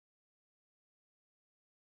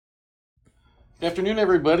Good afternoon,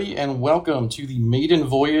 everybody, and welcome to the maiden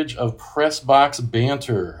voyage of Press Box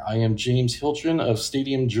Banter. I am James Hilton of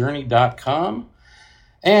StadiumJourney.com.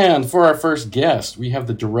 And for our first guest, we have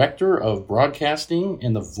the Director of Broadcasting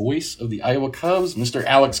and the voice of the Iowa Cubs, Mr.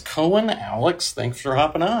 Alex Cohen. Alex, thanks for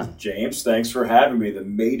hopping on. James, thanks for having me. The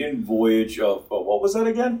maiden voyage of, what was that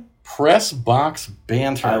again? Press Box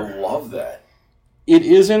Banter. I love that. It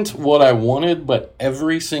isn't what I wanted, but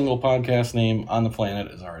every single podcast name on the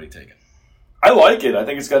planet is already taken. I like it. I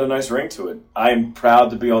think it's got a nice ring to it. I'm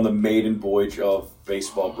proud to be on the maiden voyage of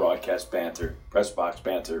baseball broadcast banter, press box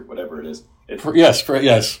banter, whatever it is. Yes,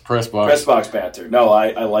 press box. Press box banter. No,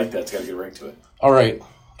 I like that. It's got a good ring to it. All right.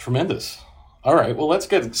 Tremendous. All right. Well, let's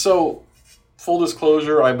get... So, full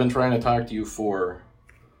disclosure, I've been trying to talk to you for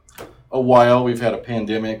a while. We've had a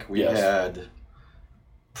pandemic. We had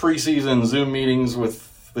preseason Zoom meetings with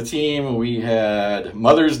the team. We had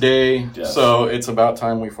Mother's Day. Yes. So, it's about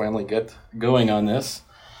time we finally get going on this.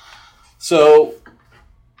 So,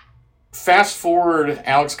 fast forward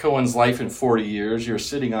Alex Cohen's life in 40 years. You're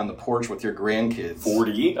sitting on the porch with your grandkids.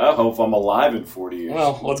 40? I hope I'm alive in 40 years.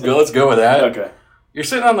 Well, let's go with that. Okay. You're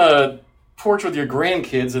sitting on the porch with your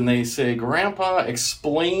grandkids, and they say, "Grandpa,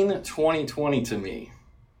 explain 2020 to me."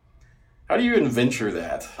 How do you adventure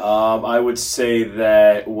that? I would say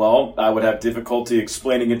that, I would have difficulty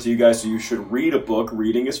explaining it to you guys, so you should read a book.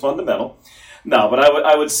 Reading is fundamental. No, but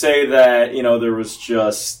I would say that, there was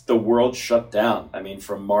just, the world shut down. I mean,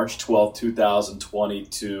 from March 12th, 2020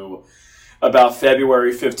 to about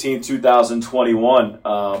February 15th,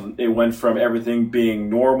 2021, it went from everything being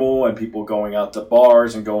normal and people going out to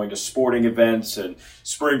bars and going to sporting events and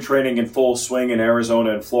spring training in full swing in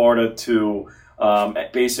Arizona and Florida to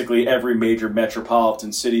basically every major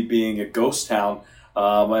metropolitan city being a ghost town,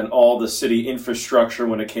 and all the city infrastructure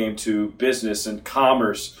when it came to business and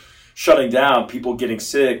commerce shutting down, people getting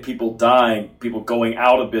sick, people dying, people going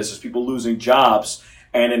out of business, people losing jobs.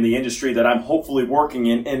 And in the industry that I'm hopefully working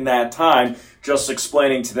in that time, just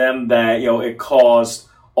explaining to them that, it caused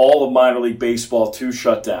all of minor league baseball to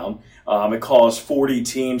shut down. It caused 40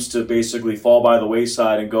 teams to basically fall by the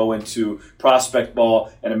wayside and go into prospect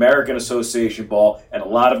ball and American Association ball. And a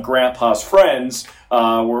lot of grandpa's friends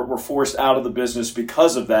were forced out of the business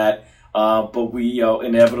because of that. But we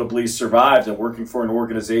inevitably survived, and working for an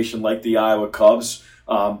organization like the Iowa Cubs,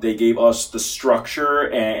 they gave us the structure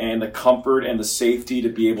and the comfort and the safety to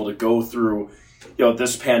be able to go through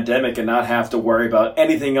this pandemic and not have to worry about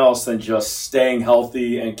anything else than just staying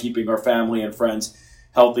healthy and keeping our family and friends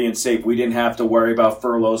healthy and safe. We didn't have to worry about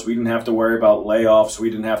furloughs. We didn't have to worry about layoffs. We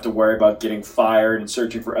didn't have to worry about getting fired and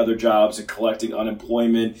searching for other jobs and collecting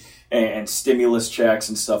unemployment and stimulus checks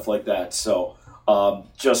and stuff like that. So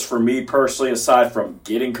just for me personally, aside from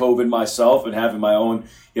getting COVID myself and having my own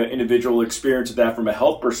individual experience of that from a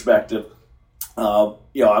health perspective, I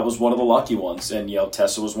was one of the lucky ones, and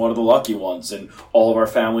Tessa was one of the lucky ones, and all of our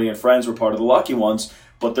family and friends were part of the lucky ones.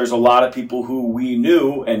 But there's a lot of people who we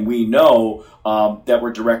knew and we know that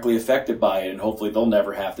were directly affected by it, and hopefully they'll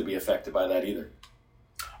never have to be affected by that either.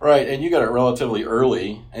 Right, and you got it relatively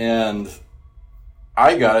early, and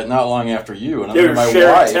I got it not long after you. And they were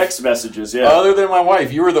sharing text messages, yeah. Other than my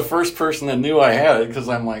wife, you were the first person that knew I had it, because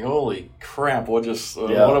I'm like, holy crap, what's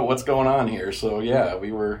going on here? So,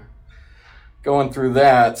 we were going through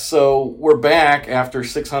that. So we're back after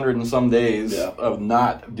 600 and some days of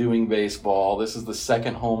not doing baseball. This is the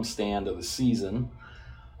second homestand of the season.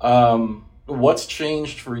 What's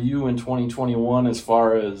changed for you in 2021 as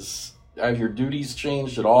far as, have your duties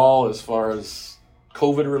changed at all as far as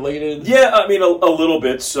COVID related? Yeah, I mean, a little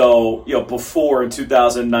bit. So, before in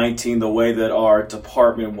 2019, the way that our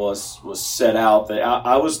department was set out, that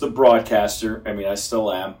I was the broadcaster. I mean, I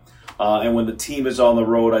still am. And when the team is on the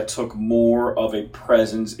road, I took more of a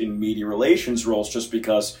presence in media relations roles just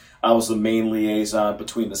because I was the main liaison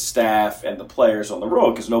between the staff and the players on the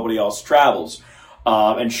road because nobody else travels.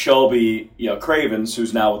 And Shelby, Cravens,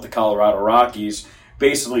 who's now with the Colorado Rockies,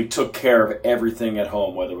 basically took care of everything at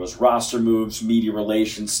home, whether it was roster moves, media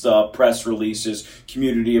relations stuff, press releases,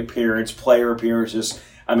 community appearance, player appearances.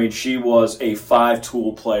 I mean, she was a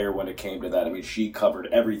 5-tool player when it came to that. I mean, she covered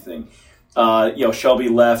everything. Shelby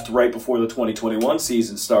left right before the 2021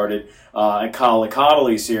 season started, and Colin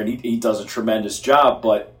Connolly's here, and he does a tremendous job,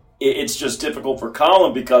 but it's just difficult for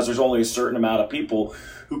Colin because there's only a certain amount of people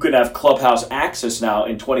who could have clubhouse access now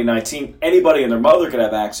in 2019. Anybody and their mother could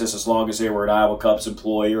have access as long as they were an Iowa Cubs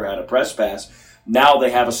employee or had a press pass. Now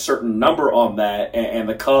they have a certain number on that, and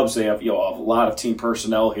the Cubs, they have a lot of team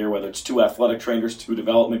personnel here, whether it's 2 athletic trainers, 2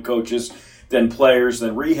 development coaches, then players,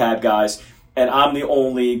 then rehab guys. and I'm the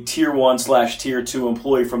only Tier 1/Tier 2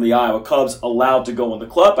 employee from the Iowa Cubs allowed to go in the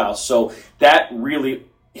clubhouse. So that really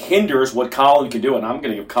hinders what Colin can do, and I'm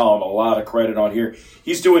going to give Colin a lot of credit on here.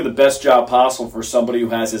 He's doing the best job possible for somebody who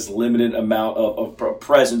has this limited amount of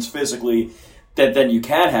presence physically than you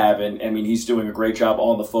can have, and I mean, he's doing a great job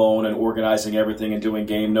on the phone and organizing everything and doing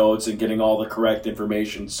game notes and getting all the correct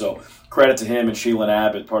information. So credit to him and Sheila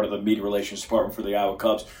Abbott, part of the media relations department for the Iowa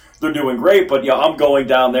Cubs. They're doing great, but yeah, I'm going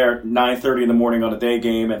down there at 9:30 in the morning on a day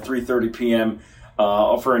game and 3:30 p.m.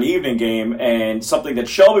 For an evening game, and something that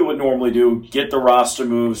Shelby would normally do, get the roster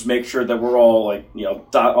moves, make sure that we're all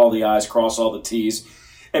dot all the I's, cross all the T's,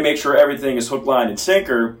 and make sure everything is hook, line, and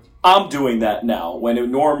sinker. I'm doing that now,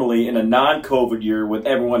 when normally in a non-COVID year, when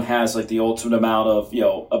everyone has the ultimate amount of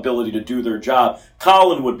ability to do their job,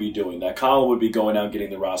 Colin would be doing that. Colin would be going down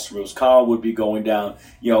getting the roster moves. Colin would be going down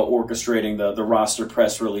orchestrating the roster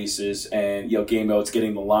press releases and game notes,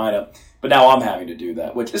 getting the lineup. But now I'm having to do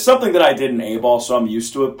that, which is something that I did in A-ball, so I'm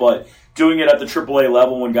used to it. But doing it at the AAA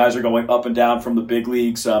level when guys are going up and down from the big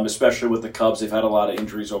leagues, especially with the Cubs, they've had a lot of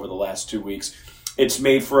injuries over the last 2 weeks. It's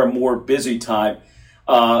made for a more busy time.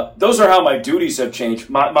 Those are how my duties have changed.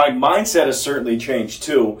 My mindset has certainly changed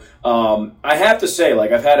too. I have to say,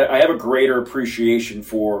 I have a greater appreciation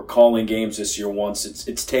for calling games this year. Once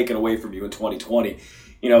it's taken away from you in 2020,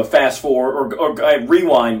 fast forward or I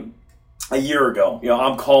rewind a year ago.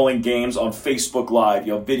 I'm calling games on Facebook Live,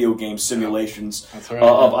 video game simulations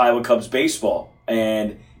of Iowa Cubs baseball,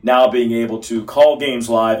 and now being able to call games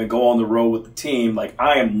live and go on the road with the team,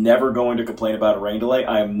 I am never going to complain about a rain delay.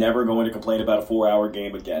 I am never going to complain about a 4-hour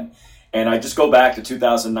game again. And I just go back to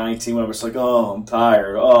 2019 when I was I'm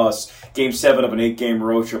tired. It's Game 7 of an 8-game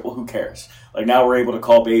road trip. Well, who cares? Now we're able to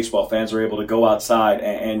call baseball. Fans are able to go outside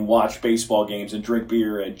and watch baseball games and drink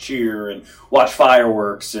beer and cheer and watch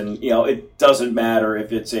fireworks. And, it doesn't matter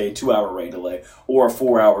if it's a 2-hour rain delay or a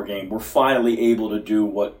 4-hour game. We're finally able to do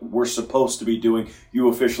what we're supposed to be doing. You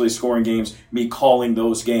officially scoring games, me calling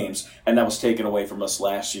those games. And that was taken away from us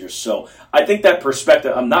last year. So I think that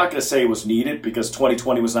perspective, I'm not going to say it was needed because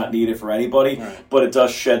 2020 was not needed for anybody, right, but it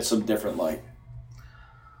does shed some different light.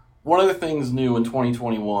 One of the things new in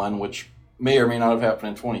 2021, which may or may not have happened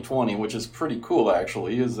in 2020, which is pretty cool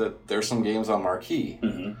actually, is that there's some games on Marquee.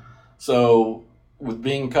 Mm-hmm. So with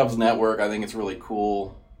being Cubs Network, I think it's really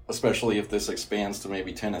cool, especially if this expands to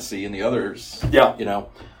maybe Tennessee and the others. Yeah.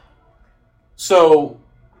 So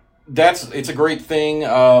it's a great thing.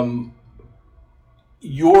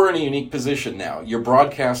 You're in a unique position now. You're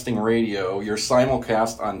broadcasting radio. You're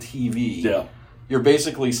simulcast on TV. Yeah. You're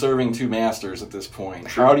basically serving two masters at this point.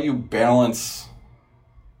 Sure. How do you balance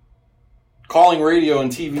calling radio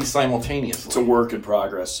and TV simultaneously? It's a work in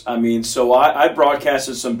progress. I mean, so I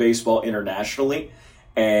broadcasted some baseball internationally,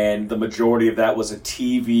 and the majority of that was a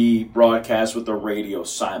TV broadcast with a radio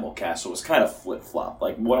simulcast. So it was kind of flip-flop.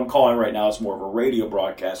 What I'm calling right now is more of a radio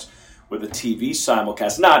broadcast with a TV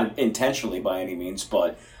simulcast. Not intentionally by any means,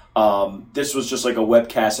 but this was just a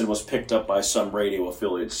webcast and was picked up by some radio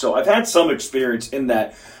affiliates. So I've had some experience in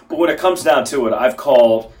that. But when it comes down to it, I've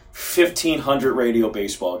called 1,500 radio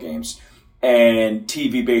baseball games. And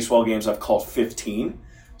TV baseball games, I've called 15.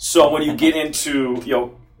 So when you get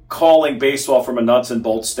into, calling baseball from a nuts and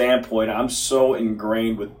bolts standpoint, I'm so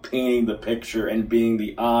ingrained with painting the picture and being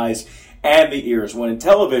the eyes and the ears. When in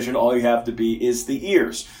television, all you have to be is the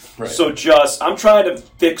ears. Right. So I'm trying to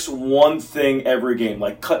fix one thing every game,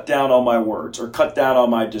 cut down on my words or cut down on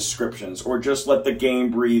my descriptions or just let the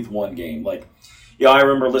game breathe one game. I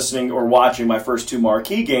remember listening or watching my first 2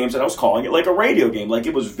 Marquee games, and I was calling it like a radio game.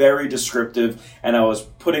 It was very descriptive, and I was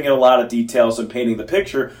putting in a lot of details and painting the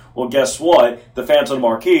picture. Well, guess what? The fans on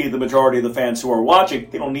Marquee, the majority of the fans who are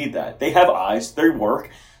watching, they don't need that. They have eyes. They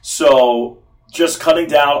work. So just cutting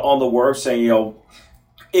down on the words, saying,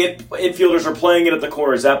 infielders are playing it at the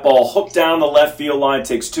corners. That ball hooked down the left field line,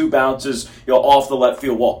 takes 2 bounces, off the left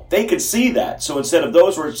field wall. They could see that. So instead of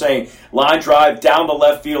those, we're saying line drive down the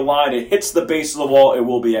left field line. It hits the base of the wall. It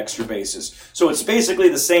will be extra bases. So it's basically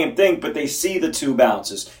the same thing, but they see the 2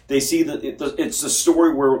 bounces. They see it's the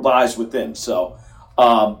story where it lies within. So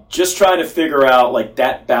just trying to figure out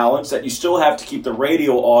that balance that you still have to keep the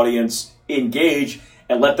radio audience engaged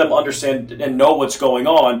and let them understand and know what's going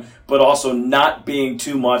on, but also not being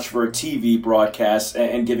too much for a TV broadcast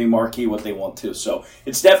and giving Marquee what they want to. So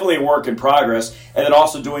it's definitely a work in progress. And then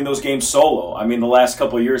also doing those games solo. I mean, the last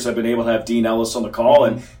couple of years I've been able to have Dean Ellis on the call,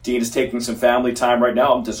 and Dean is taking some family time right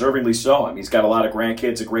now, and deservingly so. I mean, he's got a lot of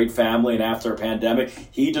grandkids, a great family, and after a pandemic,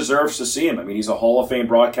 he deserves to see him. I mean, he's a Hall of Fame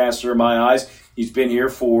broadcaster in my eyes. He's been here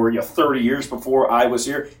for 30 years before I was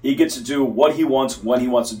here. He gets to do what he wants when he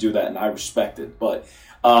wants to do that, and I respect it. But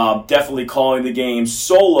Definitely calling the game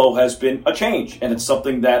solo has been a change, and it's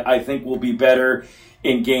something that I think will be better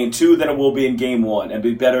in Game 2 than it will be in Game 1, and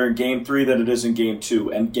be better in Game 3 than it is in Game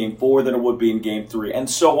 2, and Game 4 than it would be in Game 3, and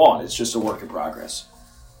so on. It's just a work in progress.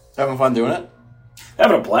 Having fun doing it?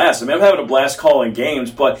 Having a blast. I mean, I'm having a blast calling games,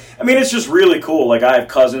 but, I mean, it's just really cool. Like, I have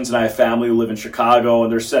cousins and I have family who live in Chicago,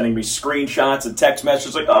 and they're sending me screenshots and text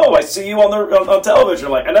messages like, oh, I see you on television.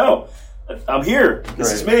 I'm like, I know. I'm here.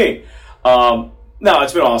 This is me. No,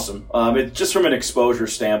 it's been awesome. Just from an exposure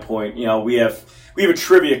standpoint, we have a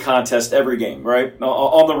trivia contest every game, right?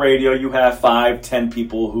 On the radio, you have 5-10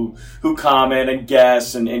 people who comment and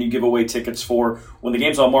guess, and you give away tickets for. When the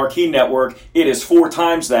game's on Marquee Network, it is 4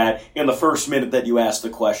 times that in the first minute that you ask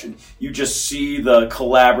the question. You just see the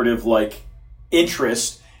collaborative,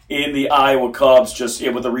 interest in the Iowa Cubs just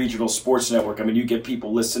with the regional sports network. I mean, you get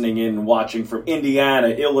people listening in and watching from Indiana,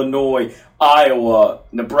 Illinois, Iowa,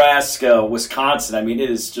 Nebraska, Wisconsin. I mean,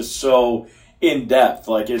 it is just so in-depth.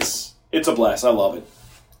 It's a blast. I love it.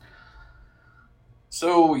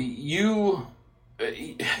 So your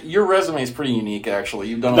resume is pretty unique, actually.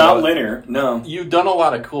 You've done not linear. No, you've done a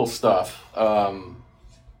lot of cool stuff.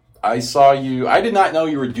 I saw you. I did not know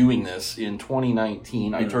you were doing this in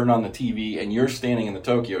 2019. I turned on the TV, and you're standing in the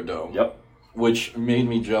Tokyo Dome. Yep. Which made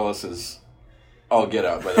me jealous as all get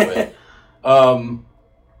out, by the way.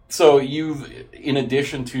 So you've, in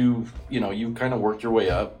addition to, you've kind of worked your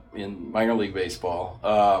way up in minor league baseball.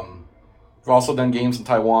 You've also done games in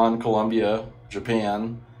Taiwan, Colombia,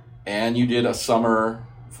 Japan, and you did a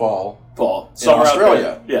fall in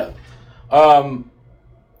Australia. Yeah.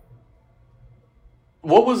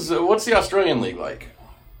 What's the Australian League like?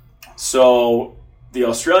 So the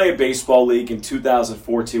Australian Baseball League in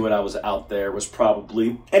 2014, when I was out there, was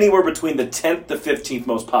probably anywhere between the 10th to 15th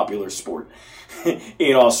most popular sport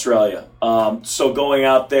in Australia. So going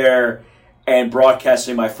out there and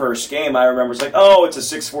broadcasting my first game, I remember it's like, oh, it's a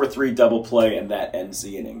 6-4-3 double play, and that ends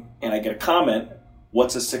the inning. And I get a comment,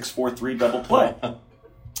 what's a 6-4-3 double play?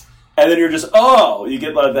 And then you're just, you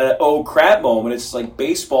get that oh crap moment. It's like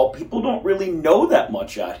baseball, people don't really know that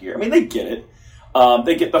much out here. I mean, they get it.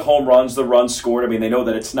 They get the home runs, the runs scored. I mean, they know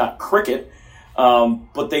that it's not cricket,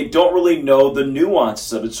 but they don't really know the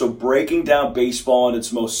nuances of it. So breaking down baseball in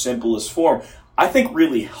its most simplest form, I think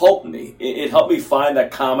really helped me. It helped me find that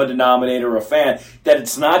common denominator of fan, that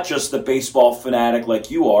it's not just the baseball fanatic like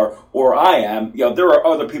you are or I am. There are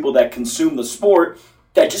other people that consume the sport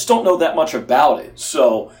that just don't know that much about it.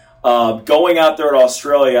 So going out there at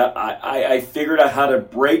Australia, I figured out how to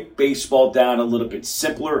break baseball down a little bit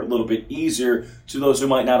simpler, a little bit easier to those who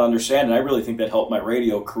might not understand. And I really think that helped my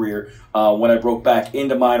radio career when I broke back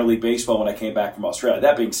into minor league baseball when I came back from Australia.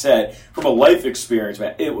 That being said, from a life experience,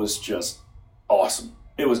 man, it was just awesome.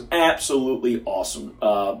 It was absolutely awesome.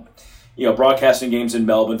 Broadcasting games in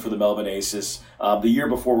Melbourne for the Melbourne Aces. The year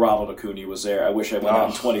before Ronald Acuna was there. I wish I went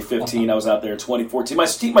out in 2015. I was out there in 2014. My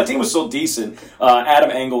team was still decent.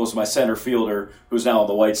 Adam Engel was my center fielder, who's now on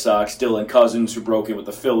the White Sox. Dylan Cousins, who broke in with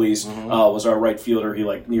the Phillies, was our right fielder. He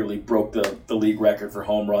nearly broke the league record for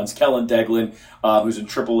home runs. Kellen Deglin, who's in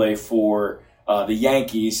AAA for the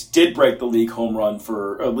Yankees, did break the league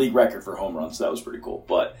record for home runs. So that was pretty cool.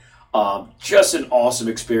 But just an awesome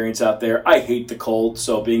experience out there. I hate the cold,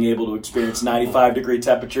 so being able to experience 95-degree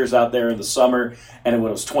temperatures out there in the summer, and when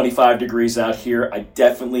it was 25 degrees out here, I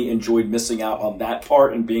definitely enjoyed missing out on that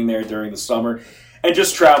part and being there during the summer. And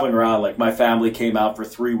just traveling around, my family came out for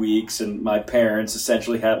 3 weeks, and my parents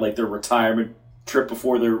essentially had their retirement trip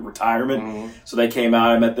before their retirement. So they came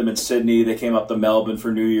out. I met them in Sydney. They came up to Melbourne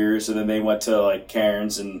for New Year's, and then they went to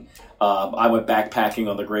Cairns, and I went backpacking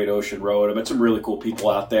on the Great Ocean Road. I met some really cool people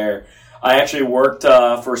out there. I actually worked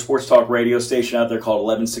for a sports talk radio station out there called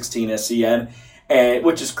 1116 SEN, and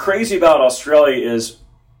which is crazy about Australia is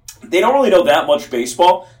they don't really know that much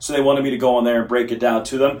baseball, so they wanted me to go on there and break it down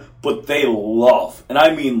to them, but they love, and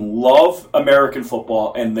I mean love, American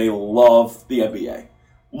football, and they love the NBA.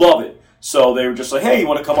 Love it. So they were just like, hey, you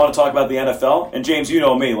want to come on and talk about the NFL? And James, you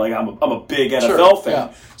know me, I'm a big NFL fan.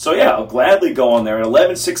 Yeah. So yeah, I'll gladly go on there. And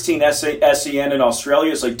 1116 SEN in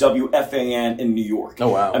Australia is like WFAN in New York. Oh,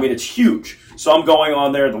 wow. I mean, it's huge. So I'm going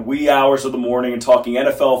on there the wee hours of the morning and talking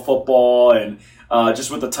NFL football and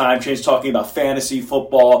just with the time change, talking about fantasy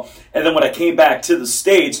football. And then when I came back to the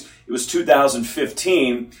States, it was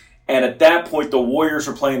 2015. And at that point, the Warriors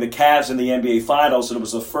were playing the Cavs in the NBA Finals, and it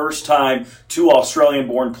was the first time 2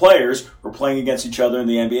 Australian-born players were playing against each other in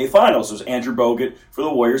the NBA Finals. It was Andrew Bogut for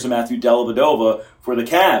the Warriors and Matthew Dellavedova for the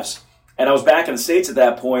Cavs. And I was back in the States at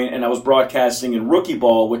that point, and I was broadcasting in rookie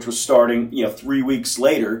ball, which was starting 3 weeks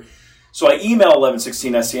later. So I email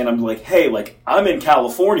 1116 SC and I'm like, hey, like, I'm in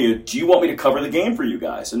California. Do you want me to cover the game for you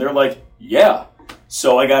guys? And they're like, yeah.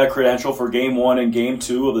 So I got a credential for Game 1 and Game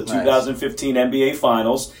 2 of the 2015 NBA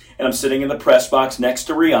Finals, and I'm sitting in the press box next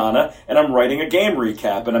to Rihanna, and I'm writing a game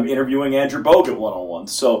recap, and I'm interviewing Andrew Bogut one-on-one.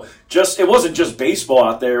 So it wasn't just baseball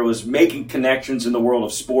out there. It was making connections in the world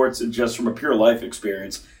of sports, and just from a pure life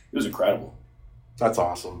experience. It was incredible. That's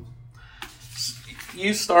awesome.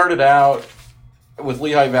 You started out with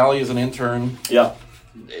Lehigh Valley as an intern. Yeah.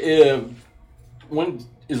 When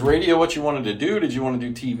is radio what you wanted to do? Did you want to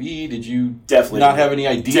do TV? Did you definitely not have any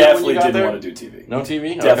idea? Definitely when you got didn't there? want to do TV. No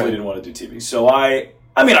TV? Definitely didn't want to do TV. So I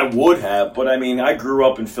would have, but I grew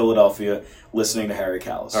up in Philadelphia listening to Harry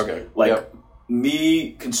Kalas. Okay.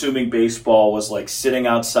 Me consuming baseball was like sitting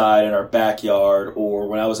outside in our backyard, or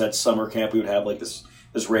when I was at summer camp, we would have like this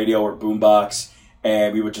radio or boombox,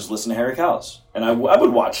 and we would just listen to Harry Kalas. And I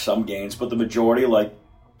would watch some games, but the majority, like,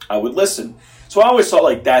 I would listen. So I always thought,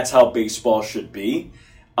 like, that's how baseball should be.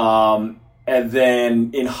 And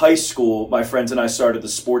then in high school, my friends and I started the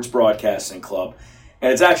Sports Broadcasting Club.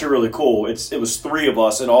 And it's actually really cool. It was 3 of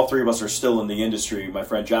us, and all 3 of us are still in the industry. My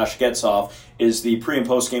friend Josh Getzoff is the pre- and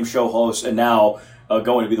post-game show host, and now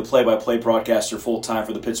going to be the play-by-play broadcaster full-time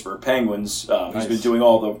for the Pittsburgh Penguins. Nice. He's been doing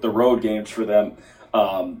all the road games for them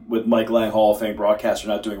with Mike Lang, Hall of Fame broadcaster,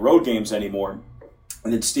 not doing road games anymore.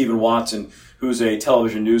 And then Stephen Watson, who's a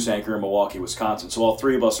television news anchor in Milwaukee, Wisconsin. So all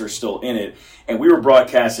 3 of us are still in it. And we were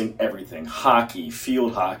broadcasting everything: hockey,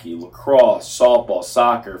 field hockey, lacrosse, softball,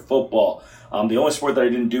 soccer, football. The only sport that I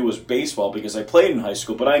didn't do was baseball because I played in high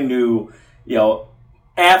school. But I knew,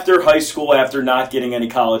 after high school, after not getting any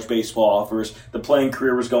college baseball offers, the playing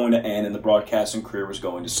career was going to end and the broadcasting career was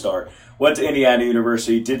going to start. Went to Indiana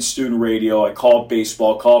University, did student radio. I called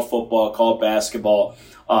baseball, called football, called basketball.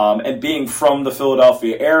 And being from the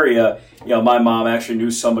Philadelphia area, my mom actually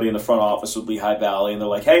knew somebody in the front office with Lehigh Valley, and they're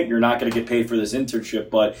like, hey, you're not going to get paid for this internship,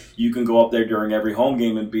 but you can go up there during every home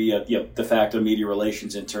game and be a de facto media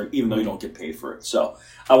relations intern, even though you don't get paid for it. So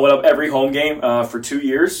I went up every home game for 2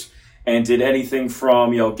 years and did anything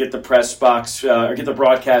from, get the press box or get the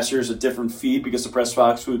broadcasters a different feed because the press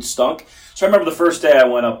box food stunk. So I remember the first day I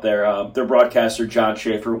went up there, their broadcaster, John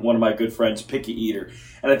Schaefer, one of my good friends, picky eater.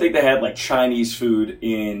 And I think they had like Chinese food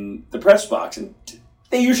in the press box. And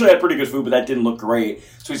they usually had pretty good food, but that didn't look great.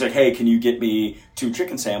 So he's like, hey, can you get me 2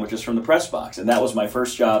 chicken sandwiches from the press box? And that was my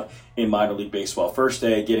first job in minor league baseball. First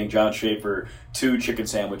day, getting John Schaefer 2 chicken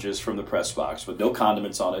sandwiches from the press box with no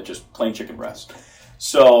condiments on it, just plain chicken breast.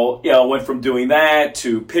 So, went from doing that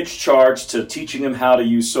to pitch charts to teaching him how to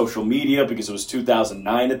use social media because it was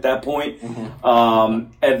 2009 at that point.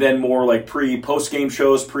 Mm-hmm. And then more like post-game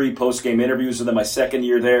shows, post-game interviews. And then my second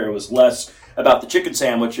year there, it was less about the chicken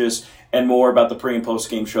sandwiches and more about the pre- and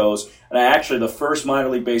post-game shows. And the first minor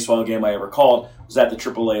league baseball game I ever called was at the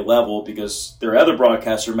AAA level because their other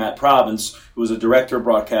broadcaster, Matt Province, who was a director of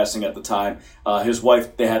broadcasting at the time, his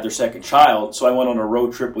wife, they had their second child. So I went on a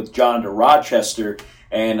road trip with John to Rochester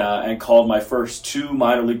and called my first 2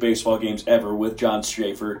 minor league baseball games ever with John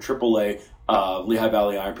Schaefer, AAA, Lehigh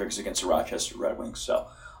Valley Iron Pickers against the Rochester Red Wings. So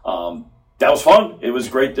that was fun. It was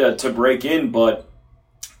great to break in, but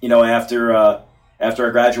after I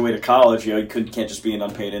graduated college, you can't just be an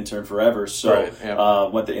unpaid intern forever. So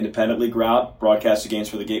went the independent league route, broadcasted games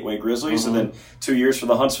for the Gateway Grizzlies, and then 2 years for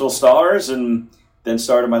the Huntsville Stars, and then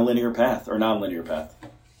started my linear path, or non-linear path.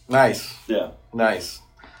 Nice. Yeah. Nice.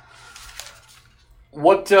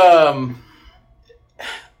 What,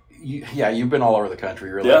 you've been all over the country,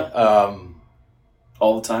 really. Yeah.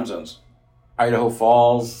 All the time zones. Idaho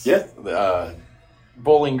Falls. Yeah.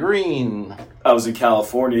 Bowling Green. I was in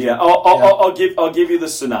California. Yeah, I'll give you the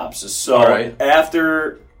synopsis. So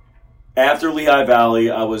after Lehigh Valley,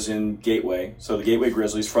 I was in Gateway, so the Gateway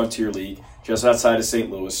Grizzlies Frontier League, just outside of St.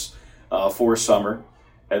 Louis, for a summer,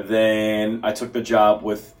 and then I took the job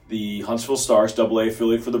with the Huntsville Stars, AA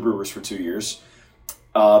affiliate for the Brewers, for 2 years.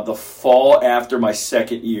 The fall after my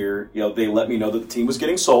second year, they let me know that the team was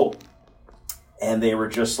getting sold, and they were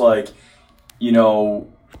just like,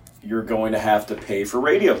 you're going to have to pay for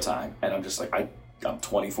radio time. And I'm just like, I'm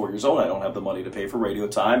 24 years old. I don't have the money to pay for radio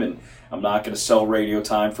time, and I'm not going to sell radio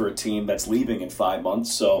time for a team that's leaving in 5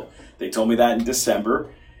 months. So they told me that in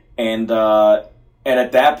December. And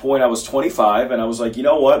at that point, I was 25, and I was like, you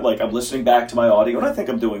know what? Like, I'm listening back to my audio, and I think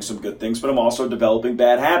I'm doing some good things, but I'm also developing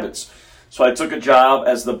bad habits. So I took a job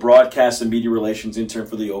as the broadcast and media relations intern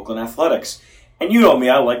for the Oakland Athletics. And you know me,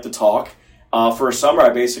 I like to talk. For a summer, I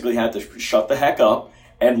basically had to shut the heck up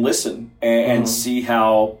and listen and see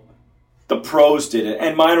how the pros did it,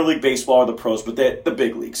 and minor league baseball are the pros, but the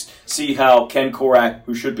big leagues. See how Ken Korak,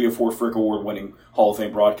 who should be a Ford Frick Award-winning Hall of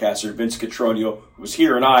Fame broadcaster, Vince Cotroneo, who was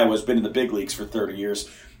here in Iowa, has been in the big leagues for 30 years.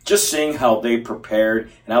 Just seeing how they prepared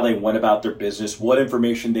and how they went about their business, what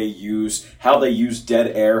information they use, how they use dead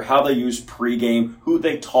air, how they use pregame, who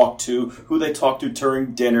they talk to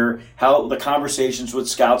during dinner, how the conversations with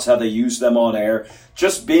scouts, how they use them on air.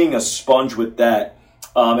 Just being a sponge with that.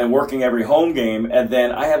 And working every home game, and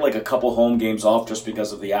then I had like a couple home games off just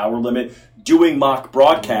because of the hour limit, doing mock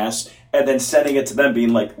broadcasts, and then sending it to them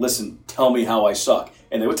being like, listen, tell me how I suck.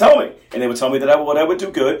 And they would tell me. And they would tell me what I would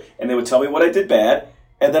do good, and they would tell me what I did bad,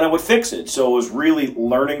 and then I would fix it. So it was really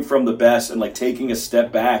learning from the best and like taking a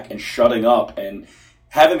step back and shutting up and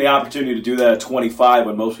having the opportunity to do that at 25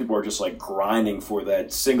 when most people are just like grinding for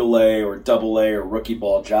that single A or double A or rookie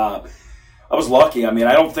ball job. I was lucky. I mean,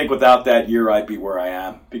 I don't think without that year I'd be where I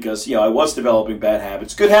am because, I was developing bad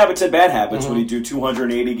habits. Good habits and bad habits when you do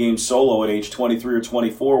 280 games solo at age 23 or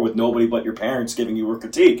 24 with nobody but your parents giving you a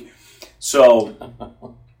critique. So,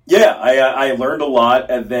 yeah, I learned a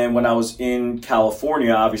lot. And then when I was in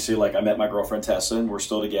California, obviously, like I met my girlfriend Tessa and we're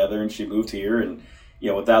still together and she moved here. And,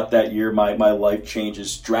 without that year, my life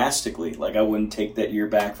changes drastically. Like I wouldn't take that year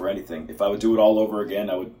back for anything. If I would do it all over again,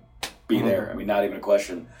 I would be there. I mean, not even a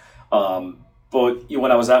question. But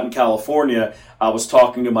when I was out in California, I was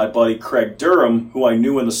talking to my buddy Craig Durham, who I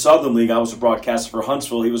knew in the Southern League. I was a broadcaster for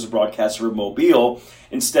Huntsville. He was a broadcaster for Mobile.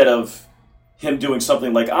 Instead of him doing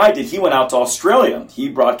something like I did, he went out to Australia. He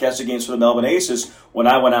broadcasted games for the Melbourne Aces when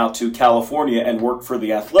I went out to California and worked for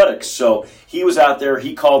the Athletics. So he was out there.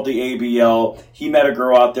 He called the ABL. He met a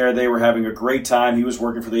girl out there. They were having a great time. He was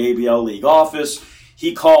working for the ABL league office.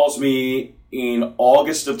 He calls me in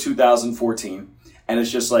August of 2014. And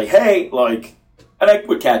it's just like, hey, and I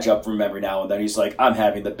would catch up from him every now and then. He's like, I'm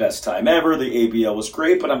having the best time ever. The ABL was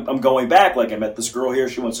great, but I'm going back. Like, I met this girl here.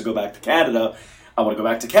 She wants to go back to Canada. I want to go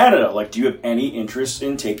back to Canada. Like, do you have any interest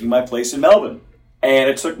in taking my place in Melbourne? And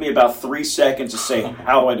it took me about 3 seconds to say,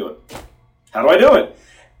 how do I do it? How do I do it?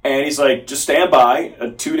 And he's like, just stand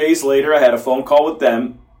by. 2 days later, I had a phone call with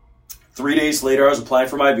them. 3 days later, I was applying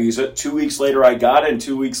for my visa. 2 weeks later, I got it. And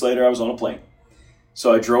 2 weeks later, I was on a plane.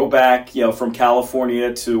 So I drove back, from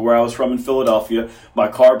California to where I was from in Philadelphia. My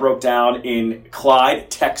car broke down in Clyde,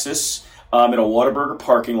 Texas, in a Whataburger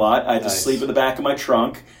parking lot. I had to sleep in the back of my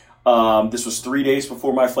trunk. This was 3 days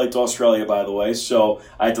before my flight to Australia, by the way. So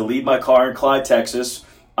I had to leave my car in Clyde, Texas.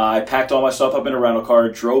 I packed all my stuff up in a rental car,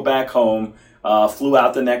 drove back home, flew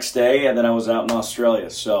out the next day, and then I was out in Australia.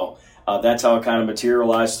 So that's how it kind of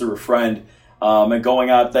materialized through a friend. And going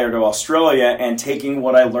out there to Australia and taking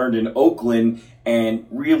what I learned in Oakland and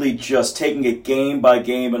really just taking it game by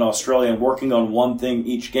game in Australia and working on one thing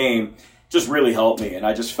each game just really helped me. And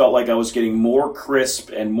I just felt like I was getting more crisp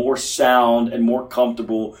and more sound and more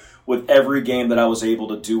comfortable with every game that I was able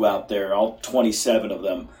to do out there, all 27 of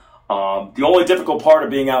them. The only difficult part of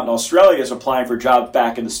being out in Australia is applying for jobs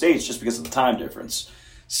back in the States just because of the time difference.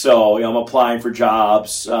 So, I'm applying for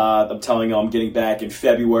jobs. I'm telling you I'm getting back in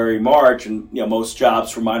February, March, and, most jobs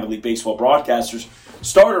for minor league baseball broadcasters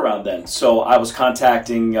start around then. So I was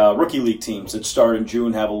contacting rookie league teams that start in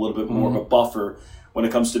June, have a little bit more of a buffer when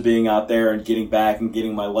it comes to being out there and getting back and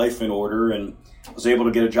getting my life in order. And I was able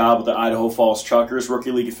to get a job with the Idaho Falls Chuckers, rookie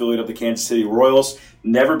league affiliate of the Kansas City Royals.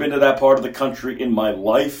 Never been to that part of the country in my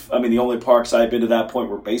life. I mean, the only parks I've been to that point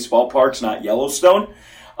were baseball parks, not Yellowstone.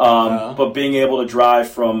 But being able to drive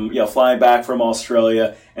from, flying back from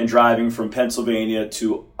Australia and driving from Pennsylvania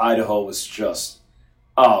to Idaho was just,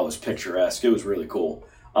 it was picturesque. It was really cool.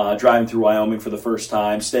 Driving through Wyoming for the first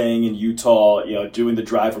time, staying in Utah, doing the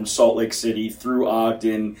drive from Salt Lake City through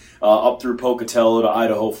Ogden, up through Pocatello to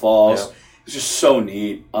Idaho Falls. Yeah. It was just so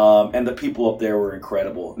neat. And the people up there were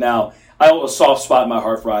incredible. Now, I hold a soft spot in my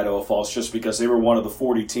heart for Idaho Falls just because they were one of the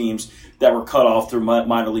 40 teams that were cut off through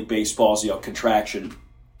minor league baseball's, contraction.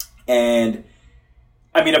 And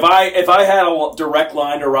I mean, if I had a direct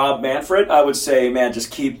line to Rob Manfred, I would say, man,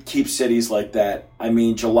 just keep cities like that. I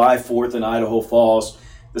mean, July 4th in Idaho Falls,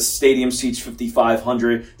 the stadium seats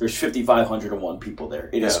 5,500. There's 5,501 people there.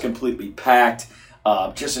 It is completely packed.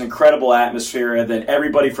 Just an incredible atmosphere. And then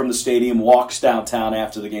everybody from the stadium walks downtown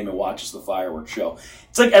after the game and watches the fireworks show.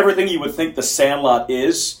 It's like everything you would think the Sandlot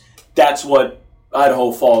is. That's what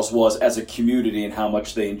Idaho Falls was as a community and how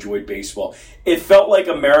much they enjoyed baseball. It felt like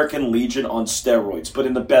American Legion on steroids, but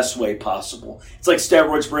in the best way possible. It's like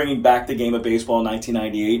steroids bringing back the game of baseball in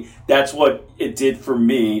 1998. That's what it did for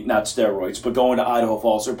me, not steroids, but going to Idaho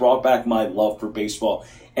Falls. It brought back my love for baseball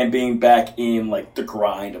and being back in the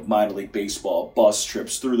grind of minor league baseball, bus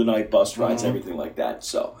trips, through the night bus rides, everything like that.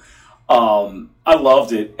 So, I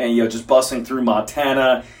loved it, and just busting through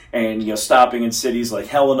Montana and stopping in cities like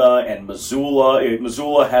Helena and Missoula.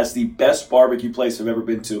 Missoula has the best barbecue place I've ever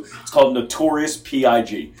been to. It's called Notorious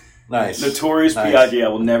P.I.G. Nice. Notorious P.I.G. I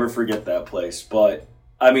will never forget that place. But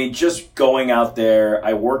I mean, just going out there,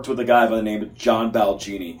 I worked with a guy by the name of John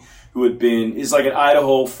Balgini, who is like an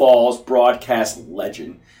Idaho Falls broadcast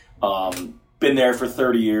legend. Been there for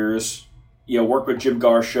 30 years. Worked with Jim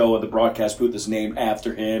Garshow, and the broadcast booth is named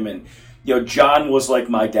after him. And John was like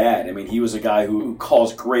my dad. I mean, he was a guy who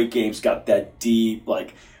calls great games, got that deep,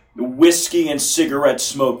 like, whiskey and cigarette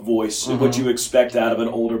smoke voice, what you expect out of an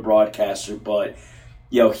older broadcaster. But,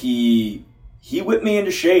 he whipped me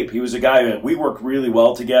into shape. He was a guy that we worked really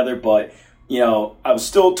well together, but, I was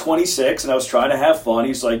still 26 and I was trying to have fun.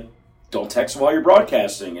 He's like, don't text while you're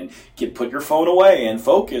broadcasting and put your phone away and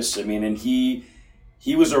focus. I mean, and he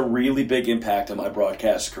was a really big impact on my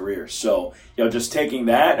broadcast career. So, just taking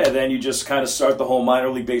that, and then you just kind of start the whole minor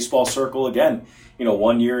league baseball circle again.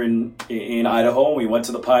 1 year in Idaho, we went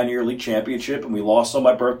to the Pioneer League Championship, and we lost on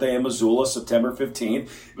my birthday in Missoula, September 15th.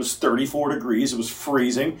 It was 34 degrees. It was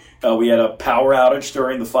freezing. We had a power outage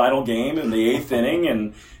during the final game in the 8th inning,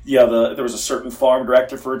 and there was a certain farm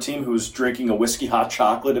director for a team who was drinking a whiskey hot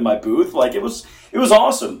chocolate in my booth. Like, it was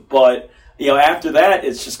awesome. But after that,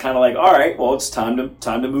 it's just kind of like, all right, well, it's time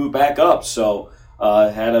to move back up. So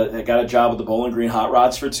I got a job with the Bowling Green Hot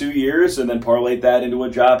Rods for 2 years, and then parlayed that into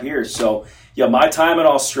a job here. So my time in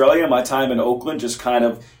Australia, my time in Oakland just kind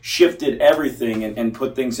of shifted everything and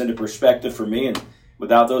put things into perspective for me. And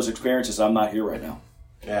without those experiences, I'm not here right now.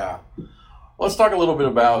 Yeah. Let's talk a little bit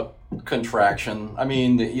about contraction. I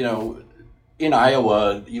mean, in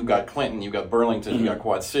Iowa, you've got Clinton, you've got Burlington, you've got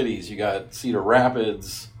Quad Cities, you got Cedar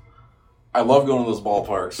Rapids. I love going to those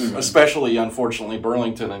ballparks, especially, unfortunately,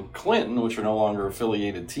 Burlington and Clinton, which are no longer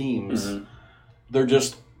affiliated teams. They're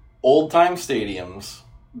just old-time stadiums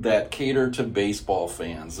that cater to baseball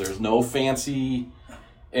fans. There's no fancy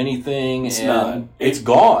anything. It's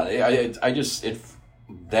gone.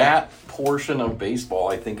 That portion of baseball,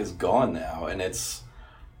 I think, is gone now. And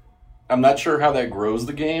I'm not sure how that grows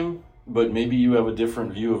the game, but maybe you have a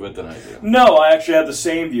different view of it than I do. No, I actually have the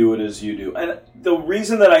same view of it as you do. And the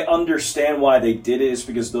reason that I understand why they did it is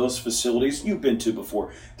because those facilities you've been to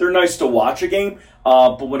before, they're nice to watch a game,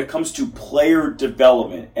 but when it comes to player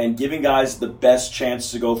development and giving guys the best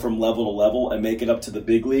chance to go from level to level and make it up to the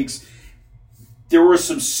big leagues, there were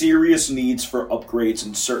some serious needs for upgrades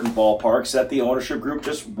in certain ballparks that the ownership group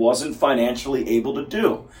just wasn't financially able to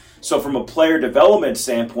do. So from a player development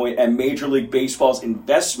standpoint and Major League Baseball's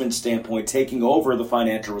investment standpoint, taking over the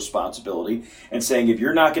financial responsibility and saying, if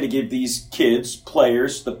you're not going to give these kids,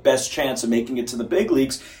 players, the best chance of making it to the big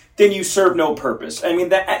leagues, then you serve no purpose. I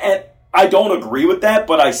mean, I don't agree with that,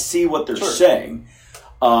 but I see what they're saying.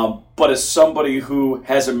 But as somebody who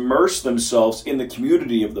has immersed themselves in the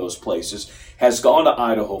community of those places, has gone to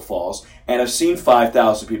Idaho Falls, and have seen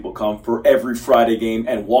 5,000 people come for every Friday game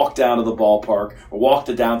and walk down to the ballpark or walk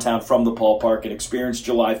to downtown from the ballpark and experience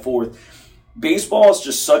July 4th, baseball is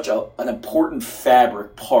just such an important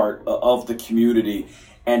fabric part of the community,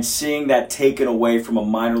 and seeing that taken away from a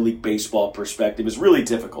minor league baseball perspective is really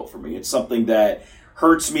difficult for me. It's something that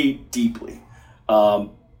hurts me deeply.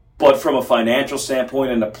 But from a financial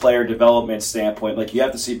standpoint and a player development standpoint, like, you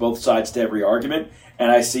have to see both sides to every argument.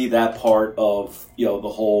 And I see that part of, the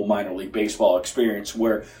whole minor league baseball experience,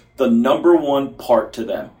 where the number one part to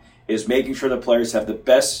them is making sure the players have the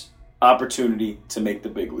best opportunity to make the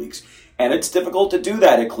big leagues. And it's difficult to do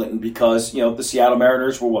that at Clinton because, the Seattle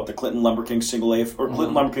Mariners were the Clinton Lumber Kings single A, or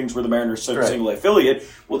Clinton Lumber Kings were the Mariners single A affiliate.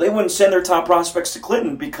 Well, they wouldn't send their top prospects to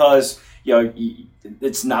Clinton because,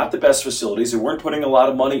 it's not the best facilities. They weren't putting a lot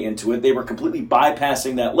of money into it. They were completely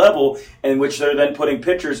bypassing that level, in which they're then putting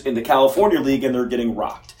pitchers in the California League and they're getting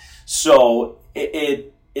rocked. So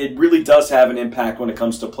it really does have an impact when it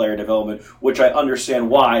comes to player development, which I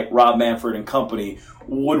understand why Rob Manfred and company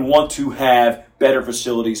would want to have better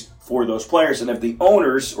facilities for those players. And if the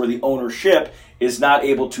owners or the ownership is not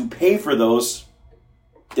able to pay for those,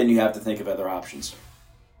 then you have to think of other options.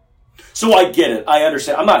 So I get it. I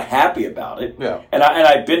understand. I'm not happy about it. Yeah. And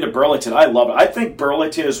I've been to Burlington. I love it. I think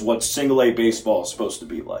Burlington is what single A baseball is supposed to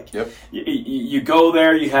be like. Yep. You go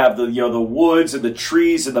there, you have the woods and the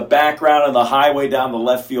trees in the background and the highway down the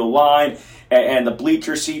left field line and the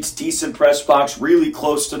bleacher seats, decent press box, really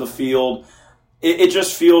close to the field. It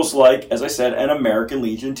just feels like, as I said, an American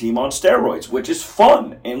Legion team on steroids, which is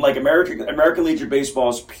fun. And like American Legion baseball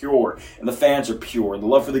is pure, and the fans are pure, and the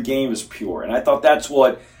love for the game is pure. And I thought that's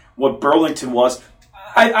what Burlington was.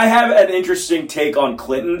 I have an interesting take on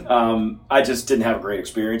Clinton. I just didn't have a great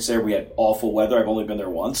experience there. We had awful weather. I've only been there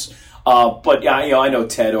once. But yeah, I know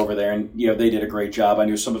Ted over there, and they did a great job. I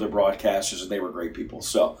knew some of the broadcasters, and they were great people.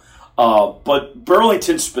 So, but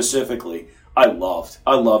Burlington specifically, I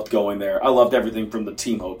loved going there. I loved everything from the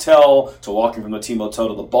team hotel to walking from the team hotel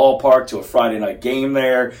to the ballpark to a Friday night game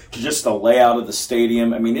there to just the layout of the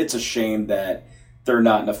stadium. I mean, it's a shame that they're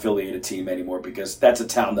not an affiliated team anymore, because that's a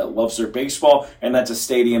town that loves their baseball, and that's a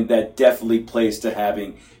stadium that definitely plays to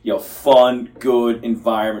having fun, good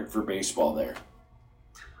environment for baseball there.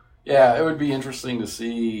 Yeah, it would be interesting to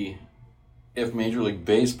see if Major League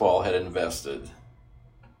Baseball had invested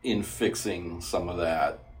in fixing some of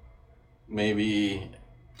that. Maybe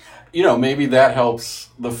that helps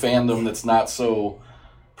the fandom that's not so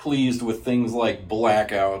pleased with things like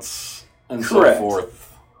blackouts and Correct. So forth.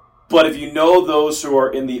 But if you know those who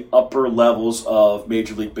are in the upper levels of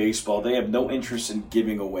Major League Baseball, they have no interest in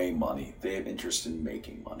giving away money. They have interest in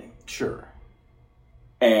making money. Sure.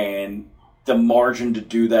 And the margin to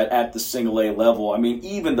do that at the single-A level, I mean,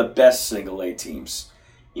 even the best single-A teams,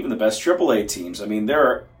 even the best triple-A teams, I mean,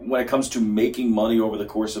 when it comes to making money over the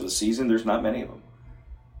course of the season, there's not many of them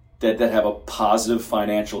that have a positive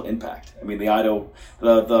financial impact. I mean, the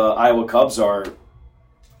Iowa Cubs are,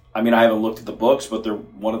 I mean, I haven't looked at the books, but they're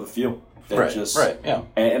one of the few. Right, yeah.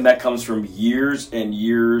 And that comes from years and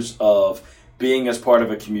years of being as part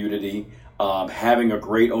of a community, having a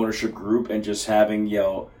great ownership group, and just having,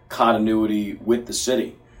 continuity with the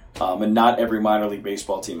city. And not every minor league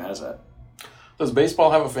baseball team has that. Does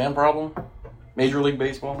baseball have a fan problem? Major League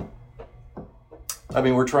Baseball? I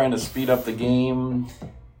mean, we're trying to speed up the game.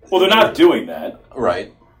 Well, they're not doing that.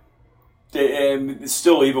 Right. And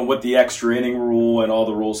still, even with the extra inning rule and all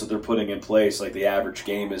the rules that they're putting in place, like the average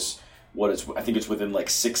game is I think it's within like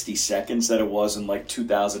 60 seconds that it was in like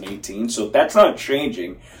 2018. So that's not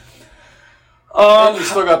changing. And you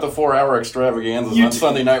still got the 4-hour extravaganzas on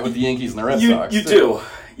Sunday night with the Yankees and the Red Sox.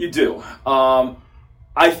 You do.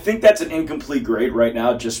 I think that's an incomplete grade right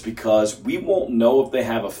now, just because we won't know if they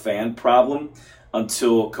have a fan problem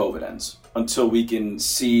until COVID ends, until we can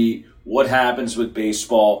see what happens with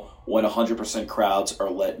baseball when 100% crowds are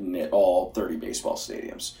letting it all 30 baseball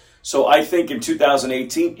stadiums. So I think in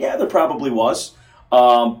 2018, yeah, there probably was.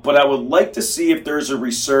 But I would like to see if there's a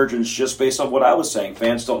resurgence, just based on what I was saying.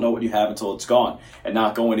 Fans don't know what you have until it's gone. And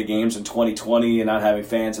not going to games in 2020 and not having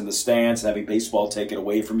fans in the stands and having baseball taken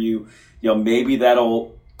away from you, maybe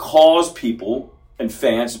that'll cause people and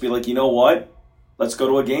fans to be like, you know what? Let's go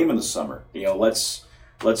to a game in the summer. Let's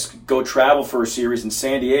go travel for a series in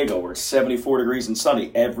San Diego where it's 74 degrees and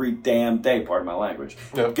sunny every damn day, pardon my language,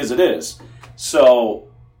 because it is. So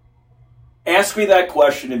ask me that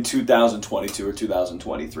question in 2022 or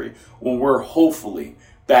 2023 when we're hopefully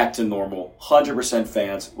back to normal, 100%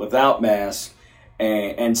 fans without masks,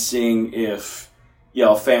 and seeing if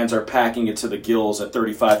fans are packing it to the gills at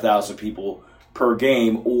 35,000 people per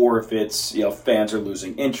game, or if it's fans are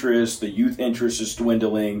losing interest, the youth interest is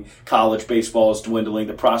dwindling, college baseball is dwindling,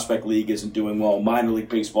 the prospect league isn't doing well, minor league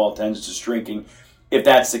baseball attendance is shrinking. If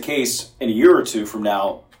that's the case, in a year or two from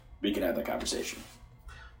now, we can have that conversation.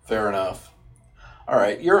 Fair enough. All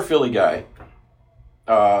right, you're a Philly guy.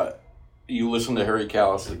 You listened to Harry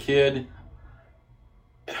Kalas as a kid.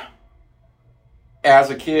 As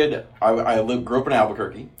a kid, I grew up in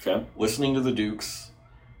Albuquerque, listening to the Dukes,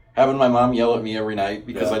 having my mom yell at me every night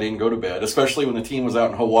because I didn't go to bed, especially when the team was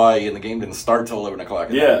out in Hawaii and the game didn't start till 11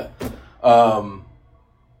 o'clock at night.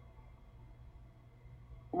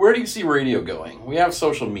 Where do you see radio going? We have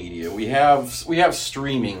social media. We have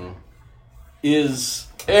streaming.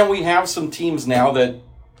 And we have some teams now that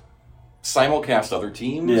simulcast other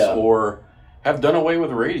teams or have done away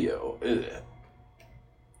with radio.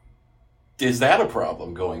 Is that a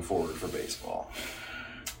problem going forward for baseball?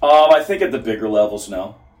 I think at the bigger levels,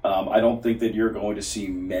 no. I don't think that you're going to see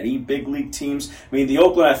many big league teams. I mean, the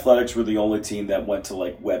Oakland Athletics were the only team that went to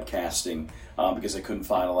webcasting because they couldn't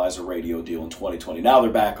finalize a radio deal in 2020. Now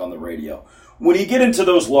they're back on the radio. When you get into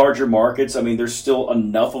those larger markets, I mean, there's still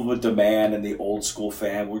enough of a demand in the old school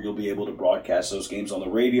fan where you'll be able to broadcast those games on the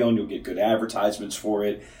radio and you'll get good advertisements for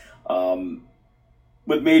it.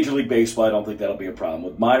 With Major League Baseball, I don't think that'll be a problem.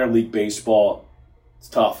 With minor league baseball, it's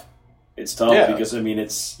tough. It's tough because, I mean,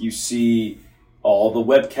 you see all the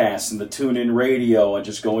webcasts and the tune-in radio and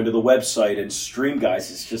just going to the website and stream,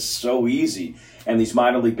 guys. It's just so easy. And these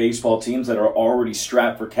minor league baseball teams that are already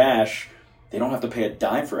strapped for cash, they don't have to pay a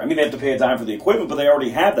dime for it. I mean, they have to pay a dime for the equipment, but they already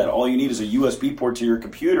have that. All you need is a USB port to your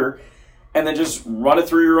computer and then just run it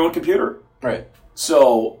through your own computer. Right.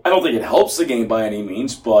 So I don't think it helps the game by any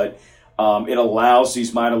means, but It allows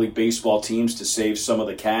these minor league baseball teams to save some of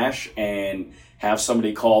the cash and have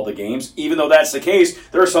somebody call the games. Even though that's the case,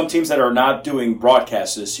 there are some teams that are not doing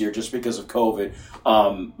broadcasts this year just because of COVID,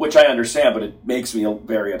 which I understand, but it makes me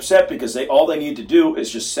very upset because all they need to do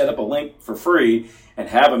is just set up a link for free and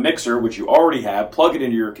have a mixer, which you already have, plug it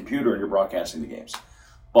into your computer, and you're broadcasting the games.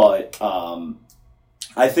 But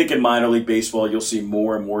I think in minor league baseball, you'll see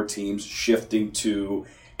more and more teams shifting to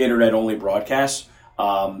internet-only broadcasts.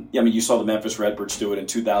 You saw the Memphis Redbirds do it in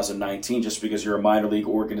 2019 just because you're a minor league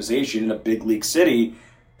organization in a big league city,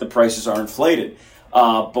 the prices are inflated.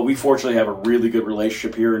 But we fortunately have a really good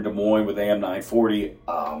relationship here in Des Moines with AM 940.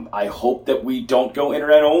 I hope that we don't go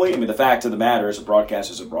internet only. I mean, the fact of the matter is a broadcast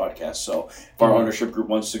is a broadcast. So if our ownership group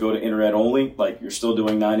wants to go to internet only, like you're still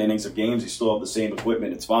doing 9 innings of games, you still have the same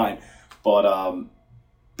equipment, it's fine. But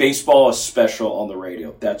baseball is special on the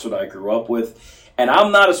radio. That's what I grew up with. And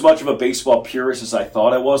I'm not as much of a baseball purist as I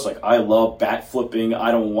thought I was. Like, I love bat flipping.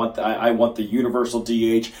 I want the universal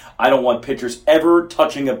DH. I don't want pitchers ever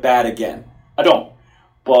touching a bat again. I don't.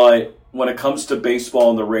 But when it comes to baseball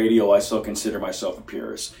on the radio, I still consider myself a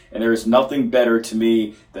purist. And there is nothing better to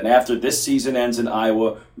me than after this season ends in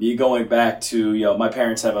Iowa, me going back to, my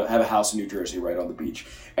parents have a house in New Jersey right on the beach,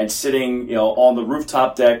 and sitting, on the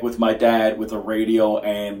rooftop deck with my dad with a radio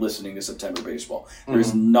and listening to September baseball.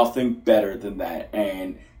 There's nothing better than that.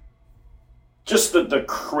 And just the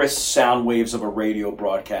crisp sound waves of a radio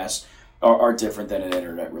broadcast are different than an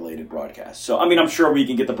internet-related broadcast. So, I mean, I'm sure we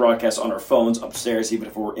can get the broadcast on our phones upstairs, even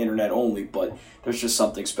if we're internet only, but there's just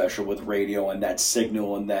something special with radio and that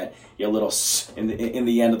signal and that little in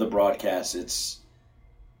the end of the broadcast. It's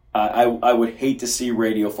I would hate to see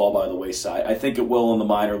radio fall by the wayside. I think it will in the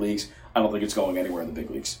minor leagues. I don't think it's going anywhere in the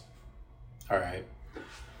big leagues. All right.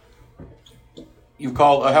 You've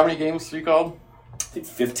called, how many games have you called? I think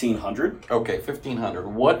 1,500. Okay, 1,500.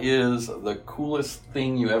 What is the coolest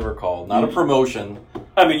thing you ever called? Not a promotion.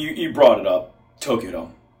 I mean, you brought it up. Tokyo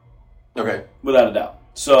Dome. Okay. Without a doubt.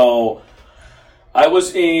 So, I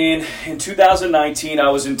was in 2019, I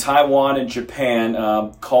was in Taiwan and Japan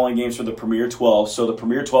calling games for the Premier 12. So, the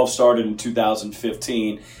Premier 12 started in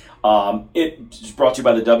 2015. It's brought to you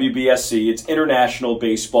by the WBSC. It's international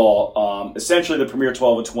baseball. Essentially, the Premier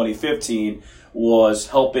 12 in 2015 was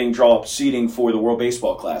helping draw up seeding for the World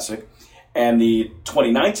Baseball Classic. And the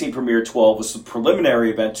 2019 Premier 12 was the preliminary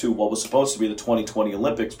event to what was supposed to be the 2020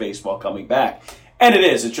 Olympics baseball coming back. And it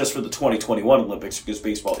is. It's just for the 2021 Olympics because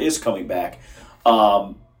baseball is coming back.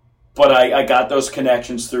 But I got those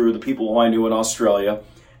connections through the people who I knew in Australia.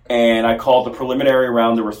 And I called the preliminary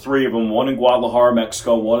round. There were 3 of them, one in Guadalajara,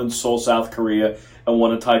 Mexico, one in Seoul, South Korea, and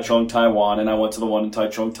one in Taichung, Taiwan. And I went to the one in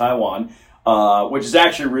Taichung, Taiwan. Which is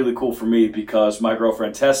actually really cool for me because my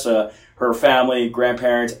girlfriend Tessa, her family,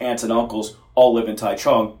 grandparents, aunts, and uncles all live in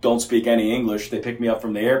Taichung, don't speak any English. They pick me up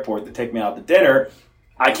from the airport, they take me out to dinner.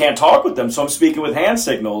 I can't talk with them, so I'm speaking with hand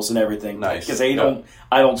signals and everything. Nice. Because I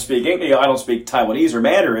don't speak English, I don't speak Taiwanese or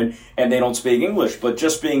Mandarin, and they don't speak English. But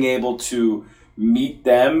just being able to meet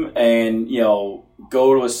them and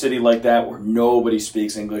go to a city like that where nobody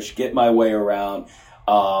speaks English, get my way around,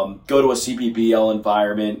 go to a CPBL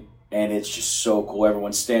environment. And it's just so cool.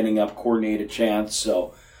 Everyone's standing up, coordinated chants.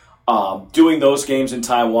 So doing those games in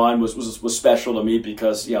Taiwan was special to me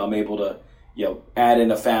because I'm able to add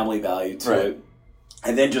in a family value to it.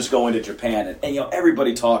 And then just going to Japan and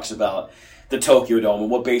everybody talks about the Tokyo Dome and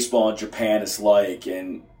what baseball in Japan is like,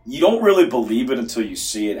 and you don't really believe it until you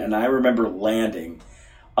see it. And I remember landing,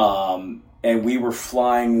 and we were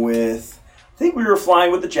flying with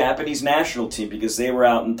the Japanese national team because they were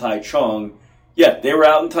out in Taichung. Yeah, they were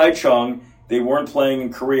out in Taichung. They weren't playing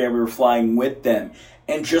in Korea. We were flying with them.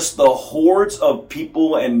 And just the hordes of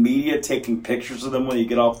people and media taking pictures of them when you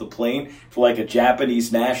get off the plane for like a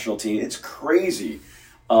Japanese national team. It's crazy.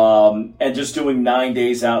 And just doing 9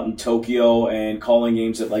 days out in Tokyo and calling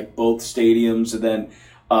games at like both stadiums. And then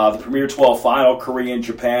the Premier 12 final, Korea and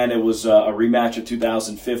Japan. It was a rematch of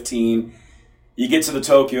 2015. You get to the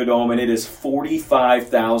Tokyo Dome, and it is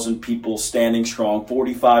 45,000 people standing strong,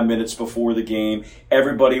 45 minutes before the game.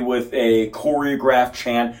 Everybody with a choreographed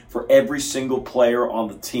chant for every single player on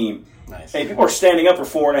the team. Nice. And people are standing up for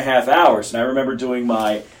 4.5 hours. And I remember doing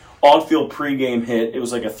my on-field pregame hit. It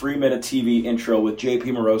was like a 3-minute TV intro with JP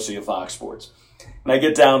Morosi of Fox Sports. And I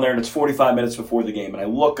get down there, and it's 45 minutes before the game. And I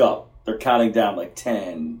look up. They're counting down like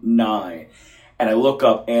 10, 9. And I look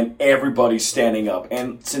up, and everybody's standing up.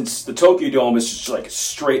 And since the Tokyo Dome is just like a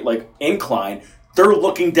straight incline, they're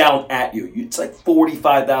looking down at you. It's like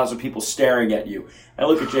 45,000 people staring at you. And I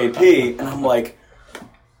look at JP, and I'm like,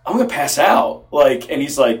 I'm going to pass out. And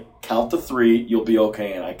he's like, count to 3, you'll be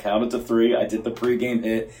okay. And I counted to 3. I did the pregame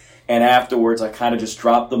hit. And afterwards, I kind of just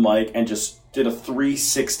dropped the mic and just did a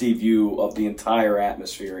 360 view of the entire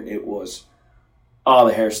atmosphere. And it was,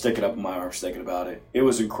 the hair sticking up in my arms thinking about it. It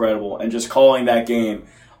was incredible. And just calling that game,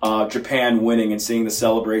 Japan winning and seeing the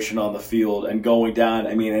celebration on the field and going down.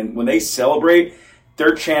 I mean, and when they celebrate,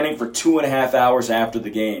 they're chanting for 2.5 hours after the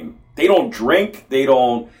game. They don't drink.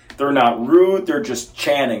 They're not rude. They're just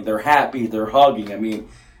chanting. They're happy. They're hugging. I mean, it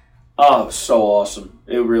was so awesome.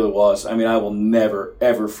 It really was. I mean, I will never,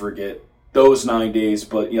 ever forget those 9 days,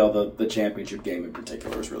 but, the championship game in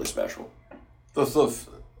particular was really special.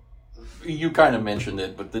 You kind of mentioned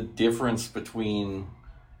it, but the difference between...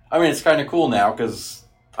 I mean, it's kind of cool now because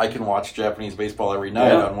I can watch Japanese baseball every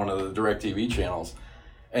night on one of the DirecTV channels.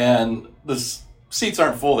 And this... Seats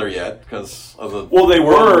aren't full there yet because of the... Well, they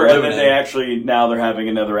were, and then now they're having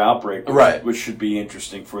another outbreak, right? Which should be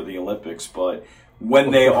interesting for the Olympics. But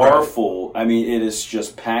when they are full, I mean, it is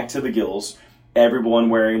just packed to the gills. Everyone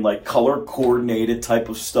wearing, like, color-coordinated type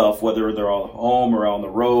of stuff, whether they're on home or on the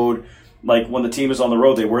road. Like, when the team is on the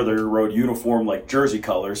road, they wear their road uniform, like, jersey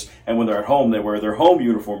colors. And when they're at home, they wear their home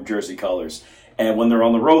uniform jersey colors. And when they're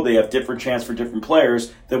on the road, they have different chants for different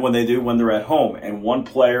players than when they do when they're at home. And one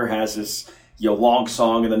player has this... long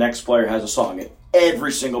song, and the next player has a song, and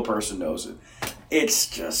every single person knows it. It's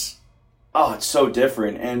just, it's so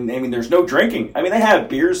different. And I mean, there's no drinking. I mean, they have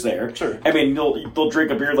beers there. Sure. I mean, they'll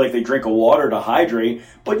drink a beer like they drink a water to hydrate.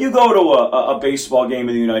 But you go to a baseball game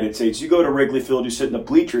in the United States, you go to Wrigley Field, you sit in the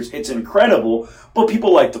bleachers. It's incredible. But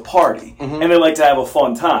people like to party, and they like to have a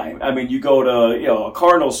fun time. I mean, you go to a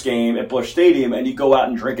Cardinals game at Busch Stadium, and you go out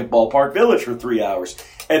and drink at Ballpark Village for 3 hours.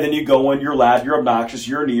 And then you go in, you're loud, you're obnoxious,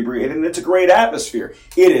 you're inebriated, and it's a great atmosphere.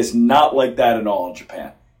 It is not like that at all in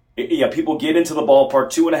Japan. People get into the ballpark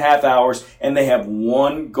 2.5 hours, and they have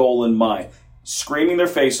one goal in mind. Screaming their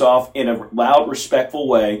face off in a loud, respectful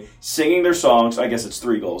way, singing their songs, I guess it's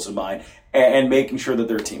 3 goals in mind, and making sure that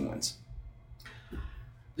their team wins.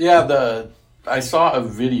 Yeah, I saw a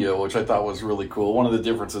video, which I thought was really cool. One of the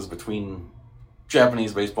differences between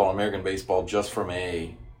Japanese baseball and American baseball, just from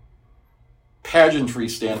a pageantry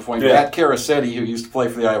standpoint, Matt Carasetti, who used to play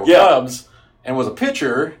for the Iowa Cubs and was a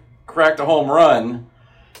pitcher, cracked a home run,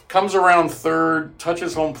 comes around third,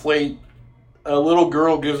 touches home plate, a little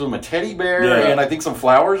girl gives him a teddy bear and I think some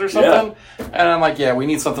flowers or something. And I'm like, we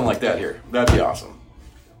need something like that here. That'd be awesome.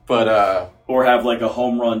 But or have like a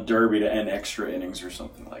home run derby to end extra innings or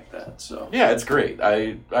something like that. So it's great.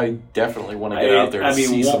 I definitely want to get out there and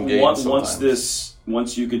see some games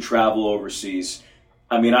once you could travel overseas.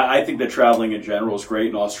 I mean, I think that traveling in general is great,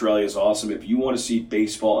 and Australia is awesome. If you want to see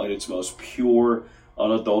baseball in its most pure,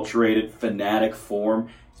 unadulterated, fanatic form,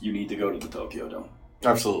 you need to go to the Tokyo Dome.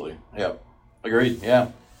 Absolutely. Yeah. Agreed. Yeah.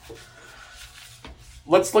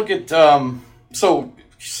 Let's look at... so, you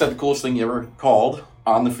said the coolest thing you ever called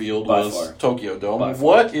on the field was Tokyo Dome.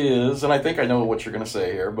 What is... And I think I know what you're going to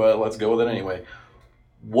say here, but let's go with it anyway.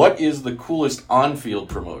 What is the coolest on-field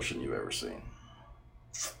promotion you've ever seen?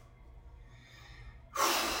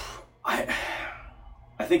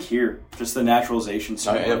 I think here, just the naturalization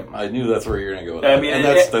ceremony. I knew that's where you're going to go with that. I mean, and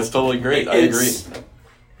that's totally great. I agree.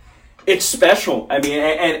 It's special. I mean,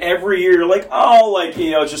 and every year you're like,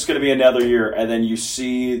 it's just going to be another year. And then you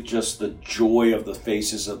see just the joy of the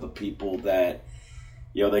faces of the people that,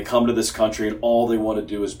 they come to this country and all they want to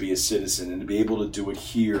do is be a citizen, and to be able to do it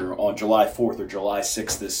here on July 4th or July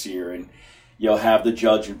 6th this year. And have the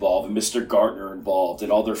judge involved and Mr. Gartner involved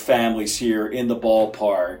and all their families here in the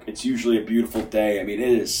ballpark. It's usually a beautiful day. I mean,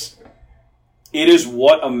 it is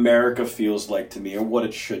what America feels like to me, or what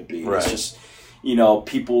it should be. Right. It's just,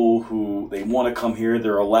 people who, they want to come here,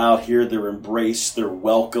 they're allowed here, they're embraced, they're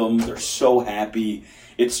welcome, they're so happy.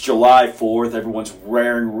 It's July 4th, everyone's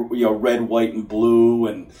wearing, red, white, and blue,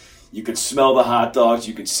 and you could smell the hot dogs,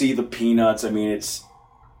 you could see the peanuts. I mean, it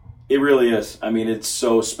really is. I mean, it's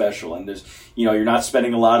so special, and there's, you're not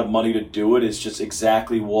spending a lot of money to do it. It's just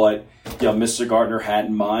exactly what, Mr. Gartner had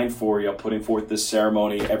in mind for, putting forth this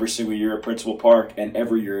ceremony every single year at Principal Park, and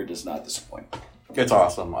every year it does not disappoint. It's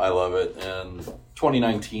awesome. I love it. And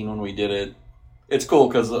 2019 when we did it, it's cool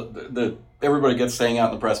because everybody gets to hang out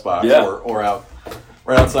in the press box or out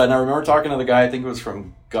right outside. And I remember talking to the guy, I think it was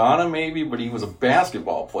from Ghana maybe, but he was a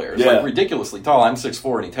basketball player. It's like ridiculously tall. I'm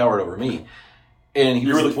 6'4", and he towered over me. And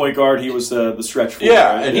you were the point guard, he was the stretch forward.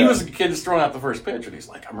 Yeah, right? And he was a kid just throwing out the first pitch, and he's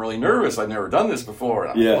like, I'm really nervous. I've never done this before.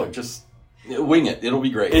 And I'm like, look, just wing it. It'll be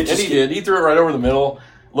great. And he did. He threw it right over the middle.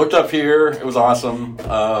 Looked up here. It was awesome.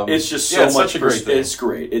 It's just so much. Such a great thing. It's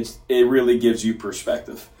great. It really gives you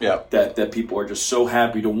perspective. Yeah. That people are just so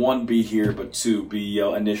happy to, one, be here, but two, be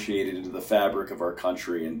initiated into the fabric of our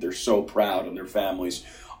country, and they're so proud, and their families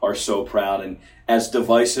are so proud. And as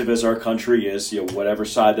divisive as our country is, whatever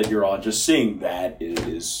side that you're on, just seeing that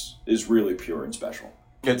is really pure and special.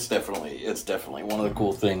 It's definitely one of the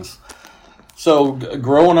cool things. So,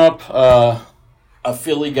 growing up, a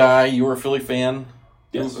Philly guy, you were a Philly fan?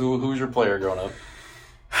 Yes. Who was your player growing up?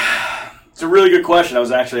 It's a really good question. I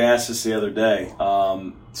was actually asked this the other day.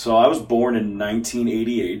 So I was born in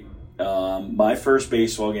 1988. My first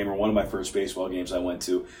baseball game, or one of my first baseball games I went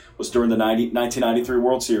to, was during the 1993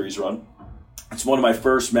 World Series run. It's one of my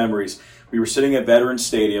first memories. We were sitting at Veterans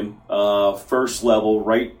Stadium, first level,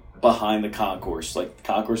 right behind the concourse. Like, the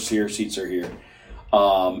concourse here, seats are here.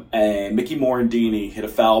 And Mickey Morandini hit a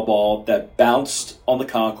foul ball that bounced on the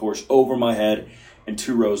concourse over my head and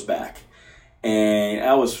 2 rows back. And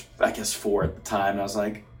I was, I guess, 4 at the time. And I was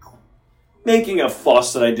like, making a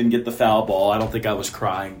fuss that I didn't get the foul ball. I don't think I was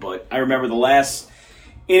crying, but I remember the last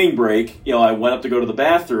inning break, I went up to go to the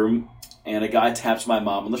bathroom, and a guy taps my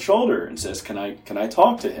mom on the shoulder and says, can I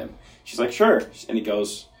talk to him? She's like, sure. And he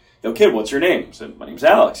goes, yo, kid, what's your name? I said, my name's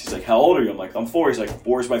Alex. He's like, how old are you? I'm like, I'm 4. He's like,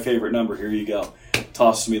 4 is my favorite number. Here you go.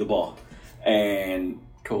 Tosses me the ball. And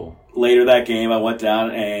cool. Later that game, I went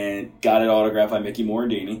down and got it autographed by Mickey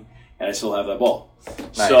Morandini, and I still have that ball.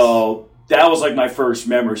 Nice. So that was like my first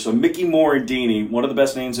memory. So Mickey Morandini, one of the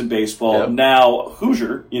best names in baseball. Yep. Now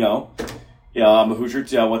Hoosier, I'm a Hoosier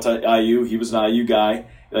too. I went to IU. He was an IU guy.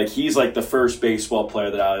 Like, he's like the first baseball player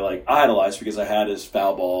that I idolized because I had his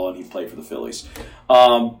foul ball and he played for the Phillies.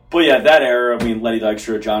 But yeah, that era. I mean, Lenny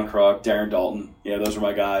Dykstra, John Kruk, Darren Dalton. Yeah, those were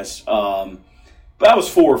my guys. But I was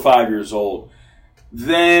 4 or 5 years old.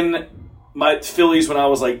 Then my Phillies, when I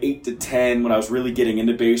was like 8 to 10, when I was really getting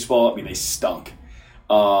into baseball, I mean, they stunk.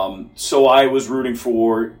 So I was rooting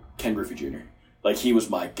for Ken Griffey Jr. Like, he was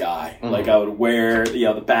my guy. Mm-hmm. Like, I would wear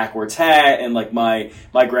the backwards hat, and like my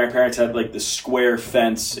grandparents had like this square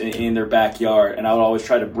fence in their backyard, and I would always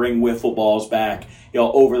try to bring wiffle balls back,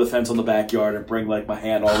 over the fence on the backyard, and bring like my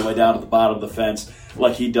hand all the way down to the bottom of the fence,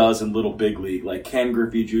 like he does in Little Big League. Like, Ken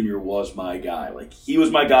Griffey Jr. was my guy. Like, he was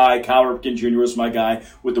my guy. Cal Ripken Jr. was my guy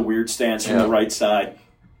with the weird stance from the right side.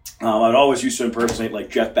 I'd always used to impersonate like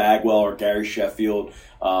Jeff Bagwell or Gary Sheffield,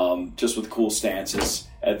 just with cool stances.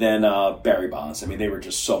 And then Barry Bonds. I mean, they were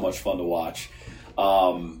just so much fun to watch.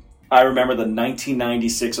 I remember the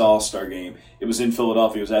 1996 All-Star Game. It was in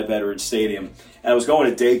Philadelphia. It was at Veterans Stadium. And I was going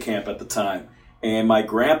to day camp at the time. And my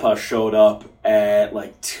grandpa showed up at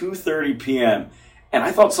like 2:30 p.m. And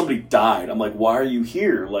I thought somebody died. I'm like, why are you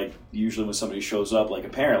here? Like, usually when somebody shows up, like a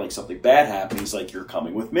parent, like something bad happened, he's like, you're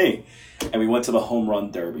coming with me. And we went to the home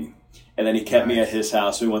run derby. And then he kept me at his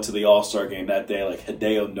house. We went to the All-Star game that day. Like,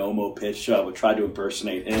 Hideo Nomo pitched. I would try to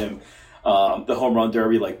impersonate him. The home run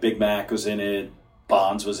derby, like Big Mac was in it.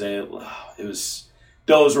 Bonds was in it.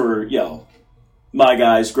 Those were, my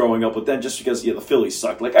guys growing up with them, just because, the Phillies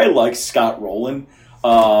sucked. Like, I like Scott Rowland,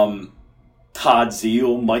 Todd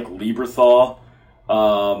Zeal, Mike Lieberthal.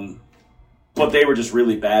 But they were just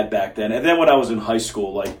really bad back then. And then when I was in high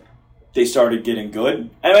school, like, they started getting good.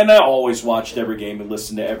 I mean, I always watched every game and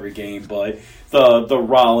listened to every game, but the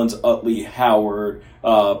Rollins, Utley, Howard,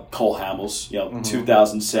 Cole Hamels,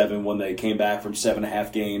 2007 when they came back from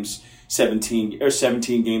 7.5 games,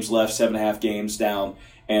 17 games left, 7.5 games down,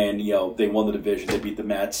 and they won the division. They beat the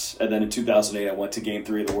Mets, and then in 2008 I went to Game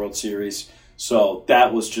 3 of the World Series. So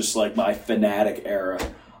that was just like my fanatic era.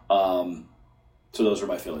 So those are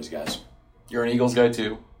my Phillies guys. You're an Eagles guy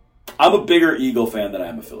too? I'm a bigger Eagle fan than I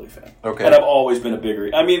am a Philly fan. Okay. And I've always been a bigger...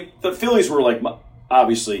 I mean, the Phillies were like...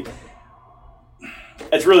 Obviously,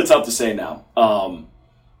 it's really tough to say now.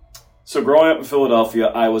 So growing up in Philadelphia,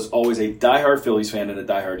 I was always a diehard Phillies fan and a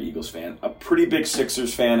diehard Eagles fan. A pretty big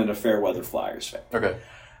Sixers fan and a fair weather Flyers fan. Okay.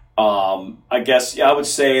 I guess I would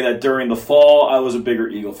say that during the fall, I was a bigger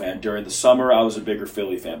Eagle fan. During the summer, I was a bigger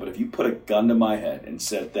Philly fan. But if you put a gun to my head and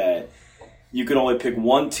said that you could only pick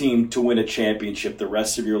one team to win a championship the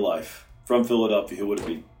rest of your life from Philadelphia, who would it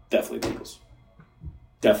be? Definitely the Eagles.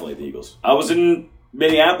 Definitely the Eagles. I was in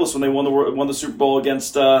Minneapolis when they won the Super Bowl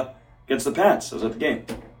against the Pats. I was at the game.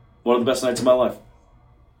 One of the best nights of my life.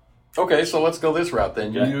 Okay, so let's go this route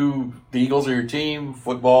then. The Eagles are your team.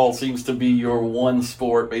 Football seems to be your one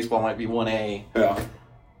sport. Baseball might be 1A. Yeah.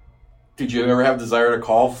 Did you ever have a desire to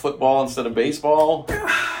call football instead of baseball?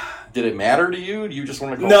 Did it matter to you? Do you just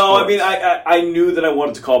want to call sports? I mean, I knew that I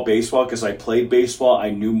wanted to call baseball because I played baseball.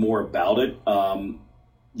 I knew more about it.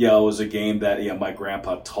 it was a game that my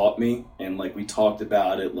grandpa taught me, and like we talked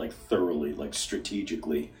about it like thoroughly, like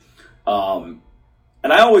strategically. And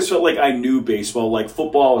I always felt like I knew baseball. Like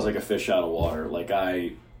football was like a fish out of water. Like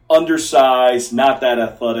I undersized, not that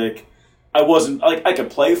athletic. I wasn't like I could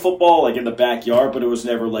play football like in the backyard, but it was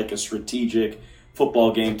never like a strategic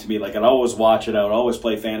football game to me. Like I'd always watch it. I would always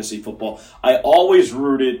play fantasy football. I always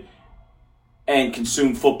rooted and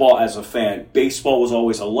consumed football as a fan. Baseball was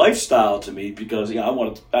always a lifestyle to me because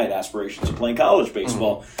I had aspirations of playing college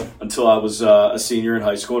baseball until I was a senior in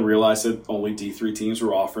high school and realized that only D3 teams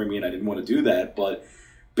were offering me, and I didn't want to do that. But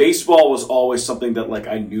baseball was always something that like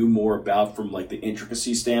I knew more about from like the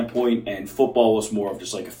intricacy standpoint, and football was more of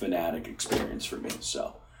just like a fanatic experience for me.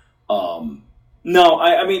 So, no,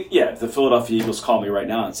 I mean, if the Philadelphia Eagles call me right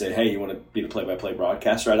now and say, "Hey, you want to be the play-by-play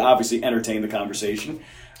broadcaster?" I'd obviously entertain the conversation.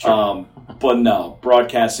 Sure. But no,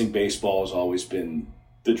 broadcasting baseball has always been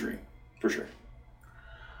the dream, for sure.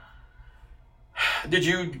 Did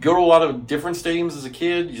you go to a lot of different stadiums as a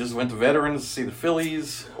kid? You just went to Veterans to see the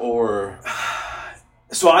Phillies, or?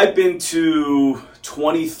 So I've been to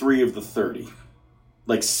 23 of the 30,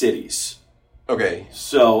 like cities. Okay.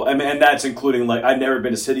 So, and that's including, like, I've never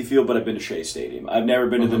been to Citi Field, but I've been to Shea Stadium. I've never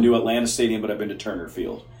been to the new Atlanta Stadium, but I've been to Turner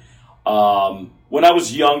Field. When I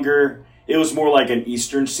was younger, it was more like an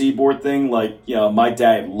Eastern Seaboard thing. Like, my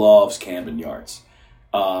dad loves Camden Yards.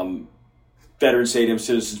 Veteran Stadium,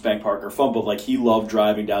 Citizens Bank Park are fun, but, like, he loved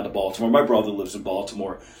driving down to Baltimore. My brother lives in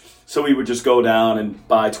Baltimore. So we would just go down and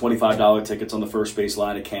buy $25 tickets on the first base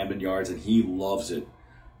line at Camden Yards, and he loves it.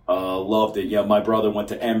 Loved it. Yeah, my brother went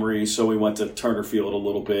to Emory, so we went to Turner Field a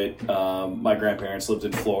little bit. My grandparents lived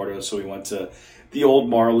in Florida, so we went to the old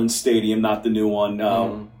Marlins Stadium, not the new one.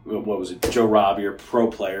 What was it? Joe Robbie or Pro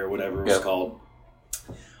Player, whatever it was called.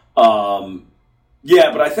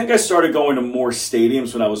 But I think I started going to more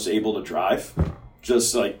stadiums when I was able to drive.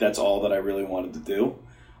 Just like that's all that I really wanted to do.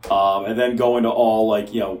 And then going to all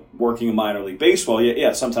working in minor league baseball.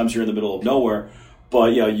 Yeah, sometimes you're in the middle of nowhere,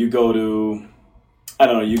 but you go to,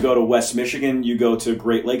 you go to West Michigan, you go to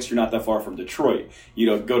Great Lakes, you're not that far from Detroit.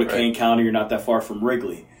 You go to Kane County, you're not that far from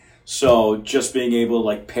Wrigley. So just being able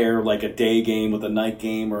to pair a day game with a night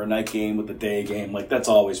game or a night game with a day game, that's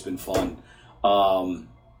always been fun.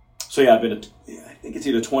 I've been to, I think it's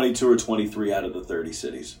either 22 or 23 out of the 30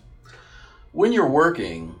 cities. When you're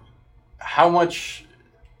working, how much,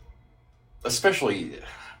 especially,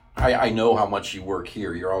 I know how much you work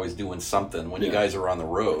here. You're always doing something when you guys are on the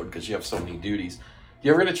road because you have so many duties. Do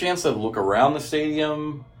you ever get a chance to look around the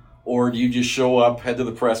stadium, or do you just show up, head to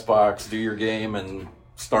the press box, do your game, and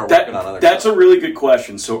start working on other stuff? That's a really good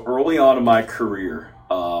question. So early on in my career,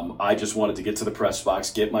 I just wanted to get to the press box,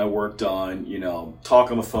 get my work done,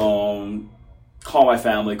 talk on the phone, call my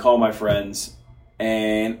family, call my friends.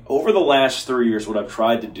 And over the last 3 years, what I've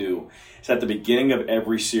tried to do is at the beginning of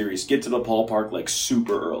every series, get to the ballpark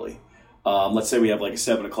super early. Let's say we have a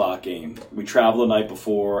 7 o'clock game. We travel the night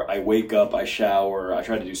before. I wake up, I shower, I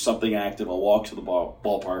try to do something active. I'll walk to the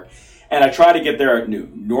ballpark. And I try to get there at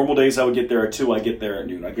noon. Normal days I would get there at 2. I get there at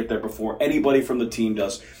noon. I get there before anybody from the team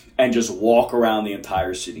does and just walk around the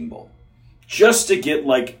entire Sitting Bull. Just to get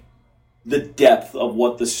the depth of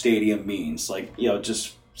what the stadium means.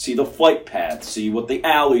 Just see the flight path, see what the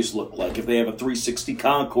alleys look like, if they have a 360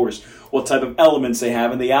 concourse, what type of elements they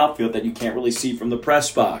have in the outfield that you can't really see from the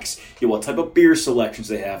press box, what type of beer selections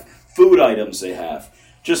they have, food items they have.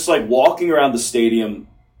 Just walking around the stadium,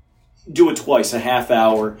 do it twice, a half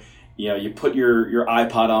hour. You put your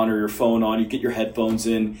iPod on or your phone on, you get your headphones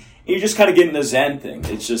in, and you just kind of get in the Zen thing.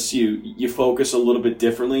 It's just you focus a little bit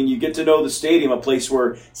differently, and you get to know the stadium, a place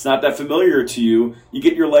where it's not that familiar to you. You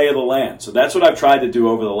get your lay of the land. So that's what I've tried to do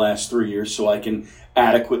over the last 3 years so I can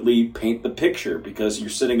adequately paint the picture, because you're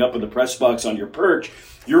sitting up in the press box on your perch.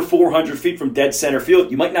 You're 400 feet from dead center field.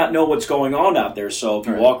 You might not know what's going on out there. So if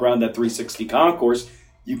you walk around that 360 concourse,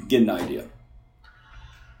 you can get an idea.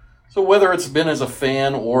 So whether it's been as a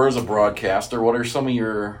fan or as a broadcaster, what are some of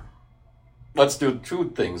your, let's do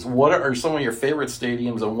two things. What are some of your favorite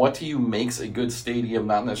stadiums, and what to you makes a good stadium,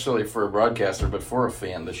 not necessarily for a broadcaster, but for a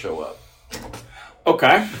fan to show up?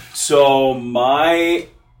 Okay. So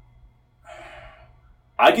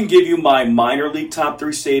I can give you my minor league top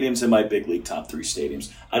 3 stadiums and my big league top 3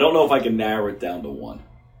 stadiums. I don't know if I can narrow it down to one.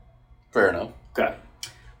 Fair enough. Okay.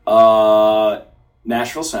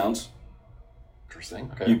 Nashville Sounds.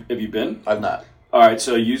 Interesting. Okay. Have you been? I've not. All right,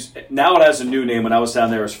 so now it has a new name. When I was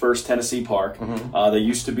down there, it was First Tennessee Park. They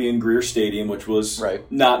used to be in Greer Stadium, which was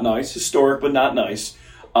not nice, historic, but not nice.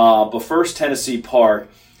 But First Tennessee Park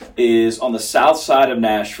is on the south side of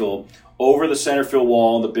Nashville, over the center field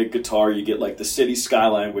wall, and the big guitar. You get the city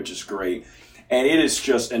skyline, which is great. And it is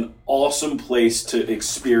just an awesome place to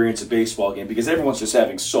experience a baseball game because everyone's just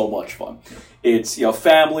having so much fun. It's,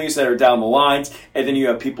 families that are down the lines, and then you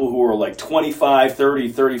have people who are like 25, 30,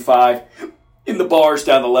 35 in the bars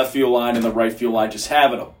down the left field line and the right field line, just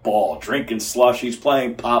having a ball, drinking slushies,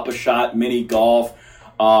 playing Pop-A-Shot, mini golf.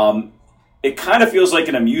 It kind of feels like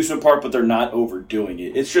an amusement park, but they're not overdoing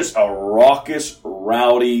it. It's just a raucous,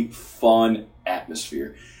 rowdy, fun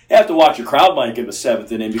atmosphere. You have to watch your crowd mic in the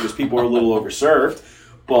 7th inning because people are a little overserved.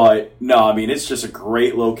 But, no, I mean, it's just a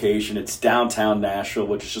great location. It's downtown Nashville,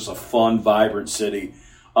 which is just a fun, vibrant city.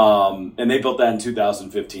 And they built that in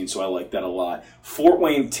 2015, so I like that a lot. Fort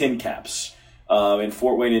Wayne Tin Caps in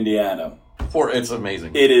Fort Wayne, Indiana. It's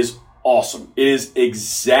amazing. It is awesome. It is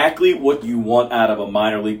exactly what you want out of a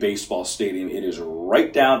minor league baseball stadium. It is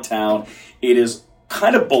right downtown. It is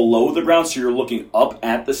kind of below the ground, so you're looking up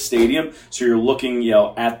at the stadium. So you're looking,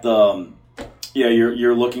 at the,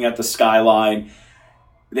 you're looking at the skyline.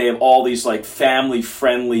 They have all these like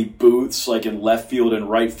family-friendly booths, like in left field and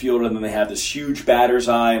right field, and then they have this huge batter's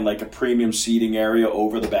eye and like a premium seating area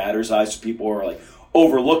over the batter's eye, so people are like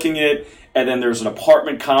overlooking it. And then there's an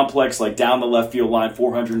apartment complex like down the left field line,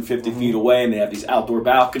 450 feet away, and they have these outdoor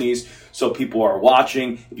balconies, so people are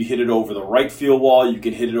watching. If you hit it over the right field wall, you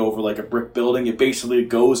can hit it over like a brick building. It basically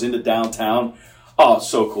goes into downtown. Oh,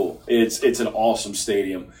 so cool! It's an awesome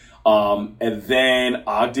stadium. And then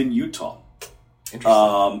Ogden, Utah.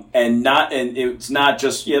 And it's not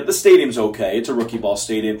just the stadium's okay. It's a rookie ball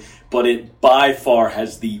stadium, but it by far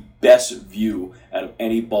has the best view out of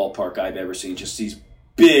any ballpark I've ever seen. Just these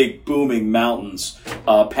big booming mountains,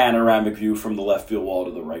 panoramic view from the left field wall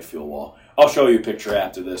to the right field wall. I'll show you a picture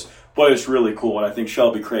after this, but it's really cool, and I think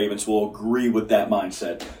Shelby Cravens will agree with that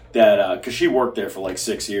mindset that because she worked there for like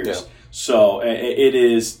 6 years. Yeah. So it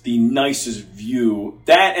is the nicest view.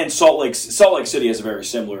 That and Salt Lake City has a very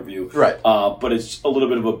similar view, right? But it's a little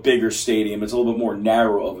bit of a bigger stadium. It's a little bit more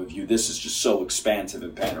narrow of a view. This is just so expansive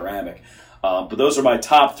and panoramic. But those are my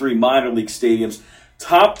top 3 minor league stadiums.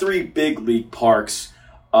 Top 3 big league parks.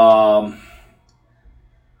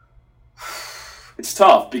 It's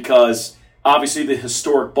tough because obviously the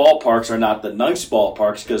historic ballparks are not the nice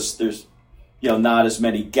ballparks because there's not as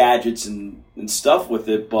many gadgets and stuff with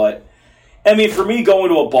it, but I mean, for me, going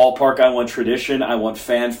to a ballpark, I want tradition, I want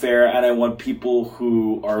fanfare, and I want people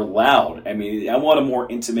who are loud. I mean, I want a more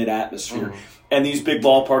intimate atmosphere. Mm-hmm. And these big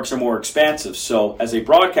ballparks are more expansive. So as a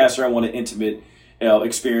broadcaster, I want an intimate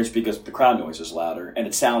experience because the crowd noise is louder, and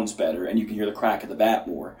it sounds better, and you can hear the crack of the bat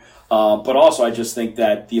more. But also, I just think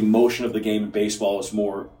that the emotion of the game in baseball is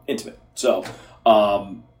more intimate. So,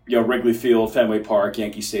 Wrigley Field, Fenway Park,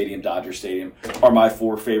 Yankee Stadium, Dodger Stadium are my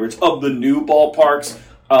 4 favorites. Of the new ballparks,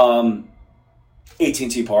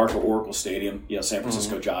 AT&T Park or Oracle Stadium, San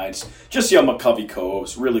Francisco Giants. Just, McCovey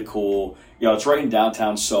Cove's really cool. It's right in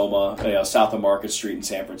downtown Soma, south of Market Street in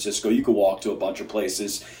San Francisco. You could walk to a bunch of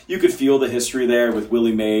places. You could feel the history there with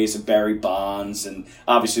Willie Mays and Barry Bonds, and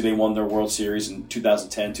obviously they won their World Series in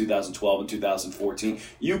 2010, 2012, and 2014.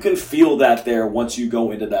 You can feel that there once you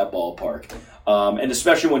go into that ballpark. And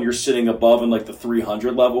especially when you're sitting above in like the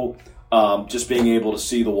 300 level, just being able to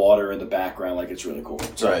see the water in the background, like it's really cool.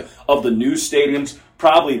 So, right. Of the new stadiums,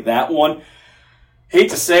 probably that one. Hate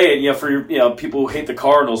to say it, for people who hate the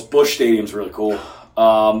Cardinals, Busch Stadium's really cool.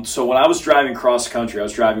 So when I was driving cross country, I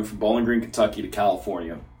was driving from Bowling Green, Kentucky to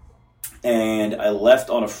California, and I left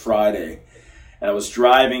on a Friday, and I was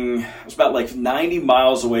driving. I was about like 90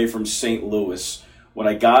 miles away from St. Louis when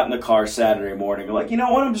I got in the car Saturday morning. I'm like, you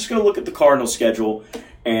know what? I'm just going to look at the Cardinals schedule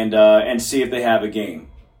and see if they have a game.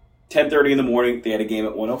 10:30 in the morning, they had a game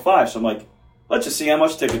at 1:05. So I'm like, let's just see how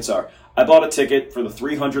much tickets are. I bought a ticket for the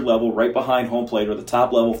 300 level right behind home plate or the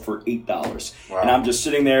top level for $8. Wow. And I'm just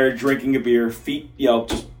sitting there drinking a beer, feet,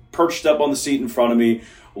 just perched up on the seat in front of me,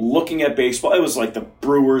 looking at baseball. It was like the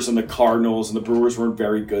Brewers and the Cardinals, and the Brewers weren't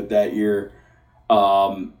very good that year.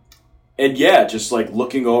 And yeah, just like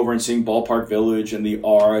looking over and seeing Ballpark Village and the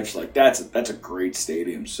Arch, like that's a great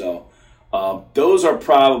stadium. So those are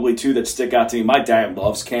probably 2 that stick out to me. My dad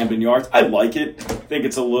loves Camden Yards. I like it. I think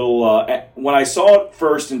it's a little... when I saw it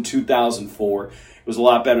first in 2004, it was a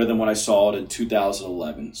lot better than when I saw it in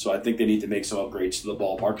 2011. So I think they need to make some upgrades to the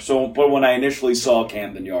ballpark. But when I initially saw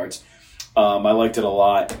Camden Yards, I liked it a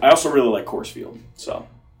lot. I also really like Coors Field. So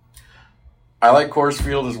I like Coors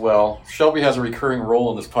Field as well. Shelby has a recurring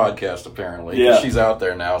role in this podcast, apparently. Yeah. She's out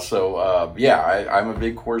there now. So, I'm a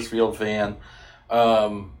big Coors Field fan.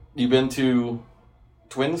 You been to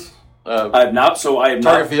Twins? I have not. So I have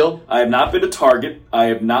Target Field? I have not been to Target. I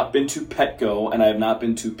have not been to Petco, and I have not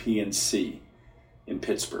been to PNC in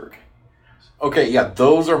Pittsburgh. Okay, yeah,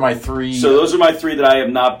 those are my 3. So those are my 3 that I have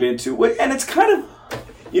not been to. And it's kind of,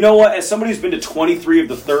 you know what, as somebody who's been to 23 of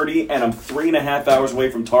the 30, and I'm 3.5 hours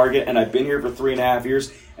away from Target, and I've been here for 3.5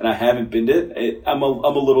 years, and I haven't been to it, I'm a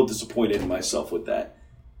little disappointed in myself with that.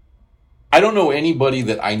 I don't know anybody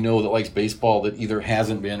that I know that likes baseball that either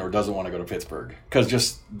hasn't been or doesn't want to go to Pittsburgh. Because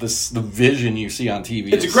just the vision you see on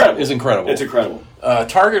TV is incredible. It's incredible.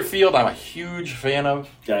 Target Field, I'm a huge fan of.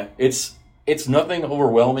 Okay. It's nothing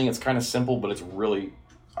overwhelming. It's kind of simple, but it's really...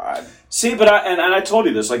 See, but I told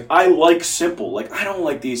you this. Like, I like simple. Like, I don't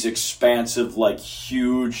like these expansive, like,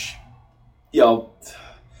 huge,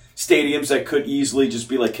 stadiums that could easily just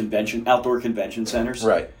be like outdoor convention centers.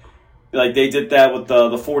 Right. Like, they did that with the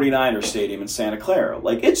 49ers stadium in Santa Clara.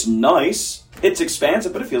 Like, it's nice. It's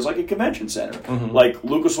expansive, but it feels like a convention center. Mm-hmm. Like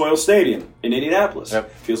Lucas Oil Stadium in Indianapolis.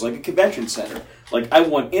 Yep. Feels like a convention center. Like, I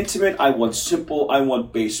want intimate, I want simple, I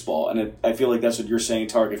want baseball. And I feel like that's what you're saying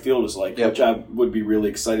Target Field is like, yep. Which I would be really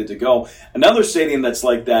excited to go. Another stadium that's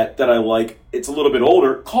like that I like, it's a little bit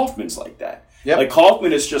older, Kauffman's like that. Yep. Like,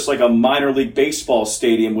 Kauffman is just like a minor league baseball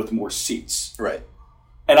stadium with more seats. Right.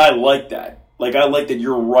 And I like that. Like, I like that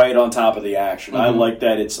you're right on top of the action. Mm-hmm. I like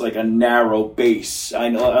that it's like a narrow base. I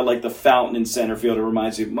like the fountain in center field. It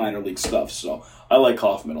reminds me of minor league stuff. So I like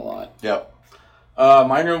Kauffman a lot. Yep.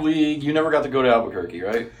 Minor league, you never got to go to Albuquerque,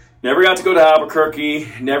 right? Never got to go to Albuquerque.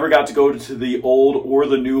 Never got to go to the old or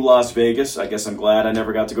the new Las Vegas. I guess I'm glad I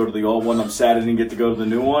never got to go to the old one. I'm sad I didn't get to go to the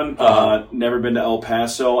new one. Never been to El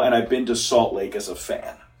Paso, and I've been to Salt Lake as a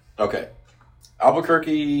fan. Okay.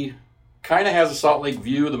 Albuquerque kind of has a Salt Lake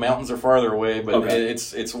view. The mountains are farther away, but okay.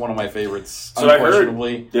 It's one of my favorites, so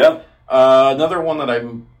unquestionably. I heard. Yeah. Another one that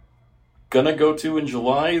I'm going to go to in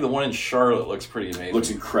July, the one in Charlotte, looks pretty amazing.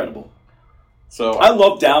 Looks incredible. So I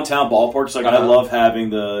love downtown ballparks. Like, I love having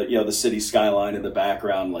the city skyline in the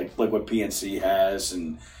background, like what PNC has,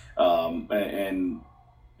 and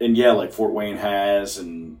like Fort Wayne has,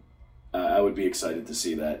 and I would be excited to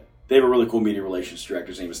see that. They have a really cool media relations director.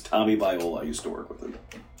 His name is Tommy Viola. I used to work with him.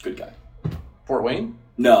 Good guy. Fort Wayne?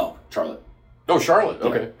 No, Charlotte. Oh, Charlotte.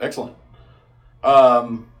 Okay, yeah. Excellent.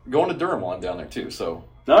 Going to Durham while I'm down there too. So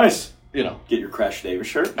nice. Get your Crash Davis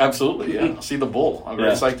shirt. Absolutely. Yeah. See the bull. I'm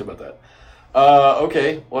very psyched about that.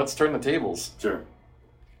 Okay, let's turn the tables. Sure.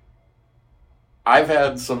 I've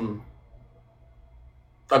been to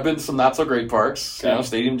some not so great parks. Okay.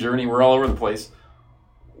 Stadium Journey. We're all over the place.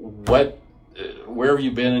 Where have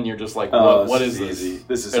you been? And you're just like, what is this? Easy.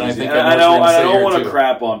 This is and easy. I don't want to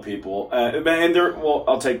crap on people.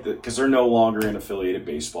 I'll take because they're no longer in affiliated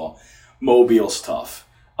baseball. Mobile's tough.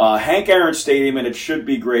 Hank Aaron Stadium, and it should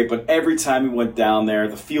be great, but every time we went down there,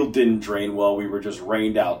 the field didn't drain well. We were just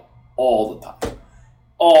rained out all the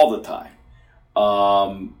time.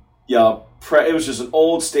 It was just an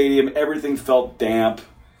old stadium. Everything felt damp.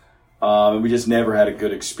 And we just never had a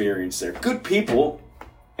good experience there. Good people.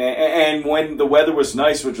 And when the weather was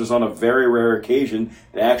nice, which was on a very rare occasion,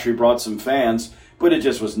 they actually brought some fans, but it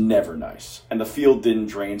just was never nice. And the field didn't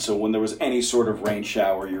drain, so when there was any sort of rain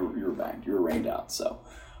shower, you were banged. You were rained out. So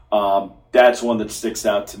that's one that sticks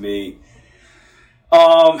out to me.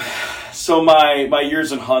 So my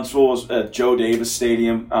years in Huntsville was at Joe Davis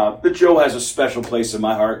Stadium. The Joe has a special place in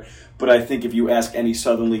my heart, but I think if you ask any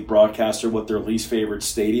Southern League broadcaster what their least favorite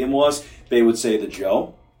stadium was, they would say the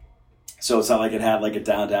Joe. So it's not like it had like a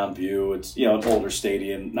down view. It's, an older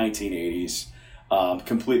stadium, 1980s,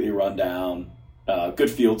 completely run down,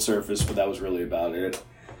 good field surface, but that was really about it.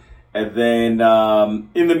 And then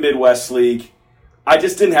in the Midwest League, I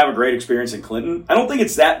just didn't have a great experience in Clinton. I don't think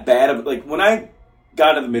it's that bad. Like, when I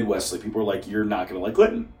got in the Midwest League, people were like, you're not going to like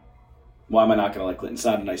Clinton. Why am I not going to like Clinton? It's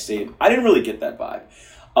not a nice stadium. I didn't really get that vibe.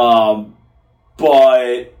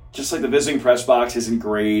 But just like the visiting press box isn't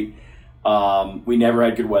great. We never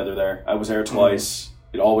had good weather there. I was there twice.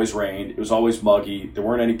 Mm-hmm. It always rained. It was always muggy. There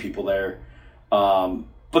weren't any people there.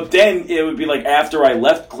 But then it would be like after I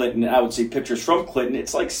left Clinton, I would see pictures from Clinton.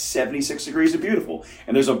 It's like 76 degrees and beautiful.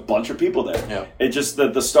 And there's a bunch of people there. Yeah. It just,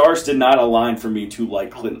 the stars did not align for me to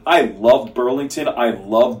like Clinton. I loved Burlington. I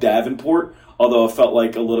loved Davenport. Although it felt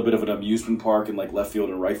like a little bit of an amusement park in like left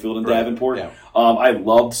field and right field in Davenport. Yeah. I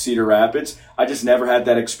loved Cedar Rapids. I just never had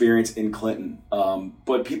that experience in Clinton.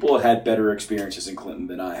 But people had better experiences in Clinton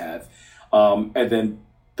than I have. And then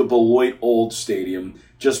the Beloit Old Stadium,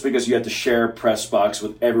 just because you had to share a press box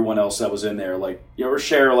with everyone else that was in there. Like, you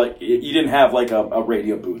didn't have like a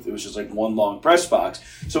radio booth. It was just like one long press box.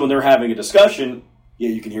 So when they're having a discussion,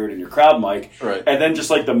 you can hear it in your crowd mic. Right. And then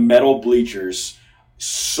just like the metal bleachers,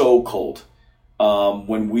 so cold.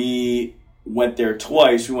 When we went there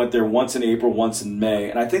twice, we went there once in April, once in May,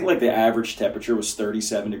 and I think like the average temperature was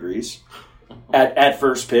 37 degrees. at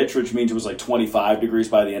first pitch, which means it was like 25 degrees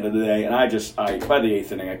by the end of the day. And by the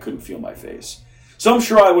eighth inning, I couldn't feel my face. So I'm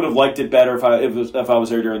sure I would have liked it better if I was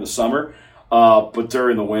there during the summer. But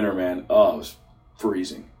during the winter, man, it was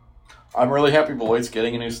freezing. I'm really happy Beloit's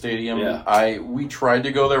getting a new stadium. Yeah. We tried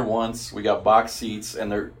to go there once. We got box seats,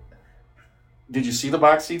 and they're... Did you see the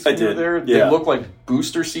box seats when you were there? Yeah. They look like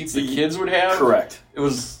booster seats the kids would have. Correct. It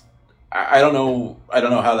was... I don't know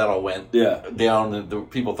how that all went down. The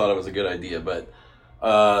people thought it was a good idea, but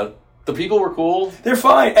the people were cool. They're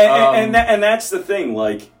fine, and that's the thing.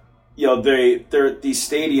 Like, you know, these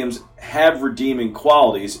stadiums have redeeming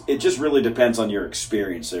qualities. It just really depends on your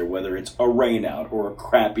experience there, whether it's a rainout or a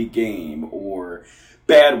crappy game or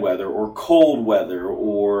bad weather or cold weather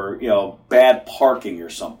or, you know, bad parking or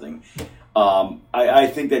something. I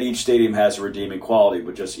think that each stadium has a redeeming quality,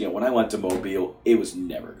 but just, you know, when I went to Mobile, it was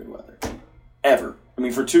never good weather. Ever. I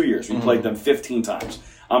mean, for 2 years, we played them 15 times.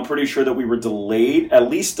 I'm pretty sure that we were at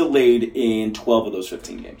least delayed in 12 of those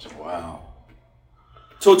 15 games. Wow.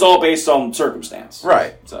 So it's all based on circumstance.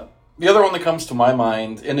 Right. So the other one that comes to my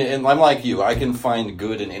mind, and I'm like you, I can find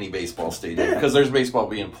good in any baseball stadium because there's baseball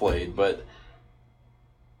being played, but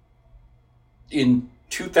in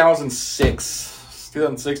 2006,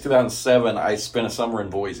 2007, I spent a summer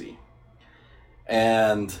in Boise.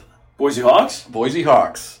 And... Boise Hawks? Boise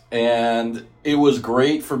Hawks. And it was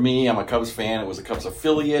great for me. I'm a Cubs fan. It was a Cubs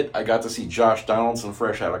affiliate. I got to see Josh Donaldson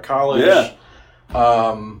fresh out of college. Yeah.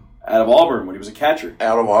 Out of Auburn when he was a catcher.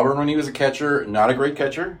 Not a great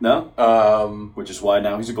catcher. No. Which is why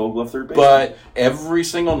now he's a Gold Glove third baseman. But every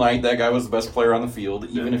single night, that guy was the best player on the field.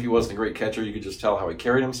 Even if he wasn't a great catcher, you could just tell how he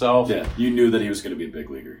carried himself. Yeah, you knew that he was going to be a big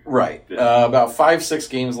leaguer. Right. Yeah. About 5-6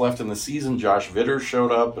 games left in the season, Josh Vitter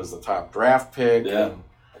showed up as the top draft pick. Yeah. And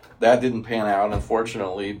that didn't pan out,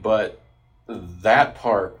 unfortunately. But that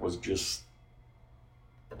park was just...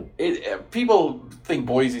 people think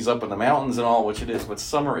Boise's up in the mountains and all, which it is, but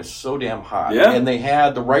summer is so damn hot. Yeah. And they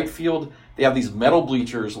had the right field, they have these metal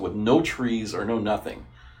bleachers with no trees or no nothing.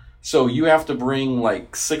 So you have to bring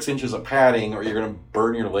like 6 inches of padding or you're going to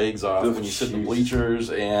burn your legs off when you sit in the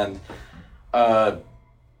bleachers. And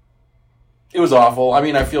it was awful. I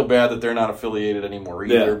mean, I feel bad that they're not affiliated anymore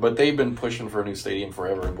either, but they've been pushing for a new stadium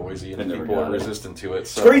forever in Boise, and people are resistant to it.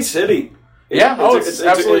 So. It's a great city. Yeah,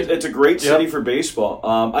 absolutely. It's a great city for baseball.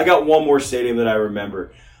 I got one more stadium that I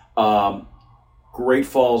remember. Great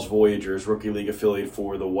Falls Voyagers, Rookie League affiliate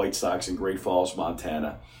for the White Sox in Great Falls,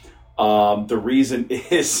 Montana. The reason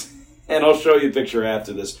is, and I'll show you a picture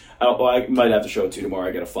after this. I might have to show it to you tomorrow.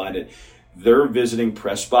 I got to find it. Their visiting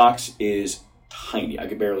press box is tiny. I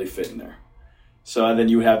could barely fit in there. So and then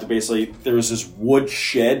you have to basically, there was this wood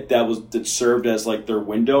shed that served as like their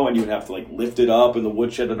window, and you would have to like lift it up, and the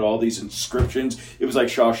wood shed had all these inscriptions. It was like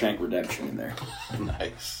Shawshank Redemption in there.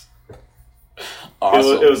 Nice.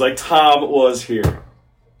 Awesome. It was like Tom was here.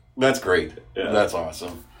 That's great. Yeah. That's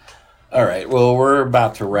awesome. All right. Well, we're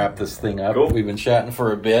about to wrap this thing up. Cool. We've been chatting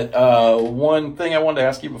for a bit. One thing I wanted to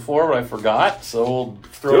ask you before, but I forgot, so we'll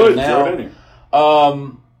throw it now. Throw it in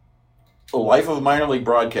here. The life of a minor league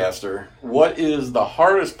broadcaster. What is the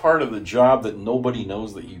hardest part of the job that nobody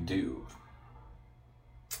knows that you do?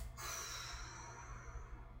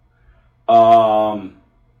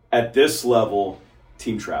 At this level,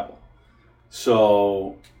 team travel.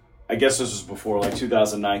 So I guess this was before like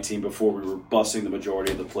 2019, before we were busing the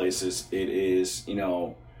majority of the places. It is, you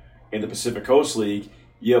know, in the Pacific Coast League,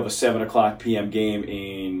 you have a 7 o'clock p.m. game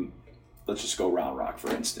in, let's just go Round Rock,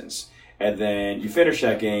 for instance. And then you finish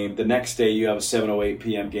that game. The next day you have a 7:08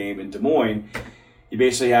 p.m. game in Des Moines. You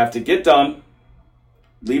basically have to get done,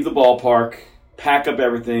 leave the ballpark, pack up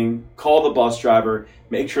everything, call the bus driver,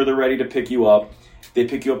 make sure they're ready to pick you up. They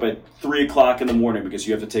pick you up at 3 o'clock in the morning because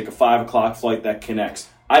you have to take a 5 o'clock flight that connects.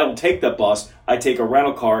 I don't take that bus. I take a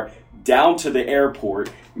rental car down to the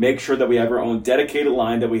airport, make sure that we have our own dedicated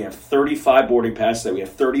line, that we have 35 boarding passes, that we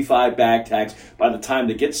have 35 bag tags by the time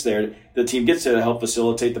the team gets there to help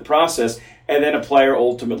facilitate the process, and then a player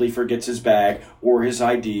ultimately forgets his bag or his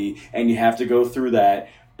ID, and you have to go through that.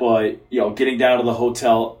 But, you know, getting down to the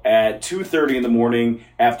hotel at 2:30 in the morning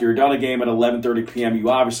after you're done a game at 11:30 p.m., you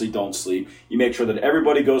obviously don't sleep. You make sure that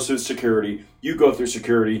everybody goes through security. You go through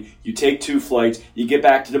security. You take 2 flights. You get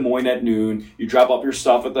back to Des Moines at noon. You drop up your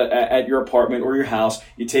stuff at your apartment or your house.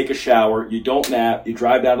 You take a shower. You don't nap. You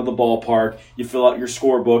drive down to the ballpark. You fill out your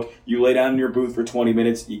scorebook. You lay down in your booth for 20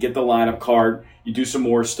 minutes. You get the lineup card. You do some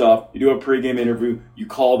more stuff. You do a pregame interview. You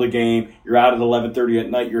call the game. You're out at 11:30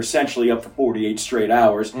 at night. You're essentially up for 48 straight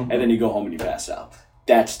hours, and then you go home and you pass out.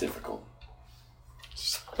 That's difficult.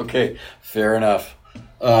 Okay, fair enough.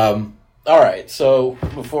 All right, so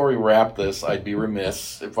before we wrap this, I'd be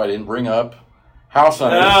remiss if I didn't bring up House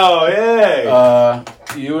Hunters. Oh,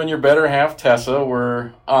 yay! You and your better half, Tessa,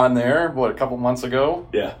 were on there, a couple months ago?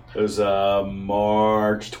 Yeah, it was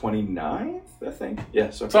March 29th, I think. Yeah,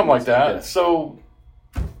 something like that. Yeah. So,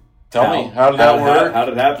 tell me, how did that work? How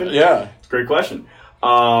did it happen? Yeah. It's a great question.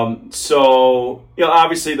 So,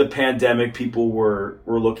 obviously the pandemic, people were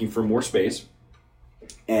looking for more space.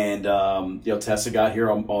 And, Tessa got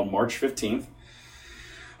here on March 15th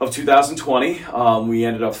of 2020. We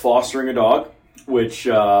ended up fostering a dog, which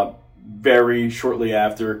very shortly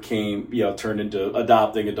after turned into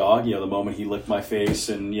adopting a dog. The moment he licked my face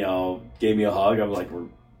and, gave me a hug, I was like,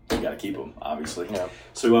 we got to keep him, obviously. Yeah.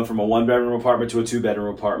 So we went from a 1-bedroom apartment to a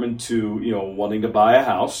 2-bedroom apartment to, wanting to buy a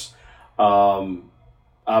house.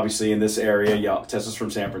 Obviously in this area, Tessa's from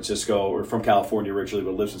San Francisco, or from California originally,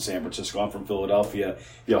 but lives in San Francisco. I'm from Philadelphia.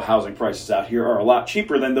 Housing prices out here are a lot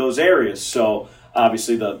cheaper than those areas. So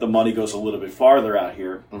obviously the money goes a little bit farther out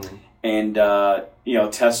here. Mm-hmm. And,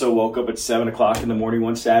 Tessa woke up at 7 o'clock in the morning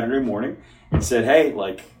one Saturday morning and said, hey,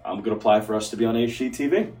 I'm going to apply for us to be on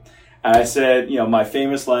HGTV. And I said, my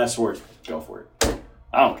famous last words, go for it.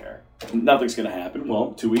 I don't care. Nothing's going to happen.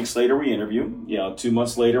 Well, 2 weeks later we interview. 2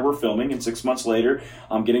 months later we're filming. And 6 months later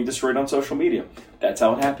I'm getting destroyed on social media. That's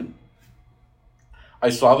how it happened. I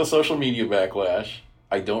saw the social media backlash.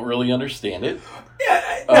 I don't really understand it.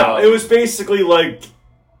 Yeah, no, it was basically like,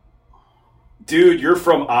 dude, you're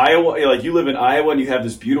from Iowa. You live in Iowa and you have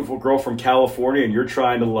this beautiful girl from California and you're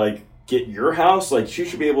trying to, get your house. She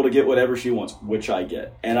should be able to get whatever she wants, which I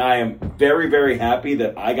get. And I am very, very happy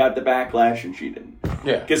that I got the backlash and she didn't.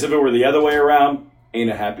 Yeah. Because if it were the other way around, ain't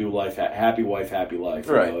a happy wife, happy life.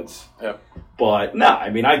 Right. Yep. But,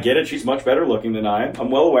 I get it. She's much better looking than I am.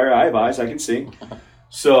 I'm well aware. I have eyes. I can see.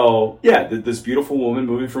 So, yeah, this beautiful woman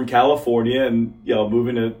moving from California and,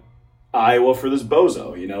 moving to Iowa for this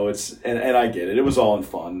bozo, and I get it. It was all in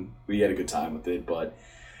fun. We had a good time with it, but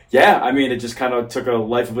yeah, it just kind of took a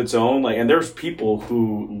life of its own. And there's people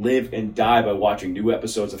who live and die by watching new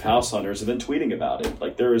episodes of House Hunters and then tweeting about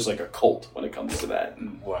it. There is a cult when it comes to that.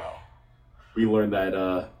 And wow. We learned that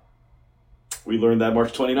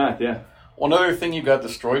March 29th, yeah. One other thing you got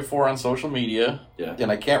destroyed for on social media, yeah,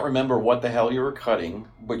 and I can't remember what the hell you were cutting,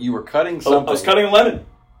 but you were cutting something. I was cutting a lemon.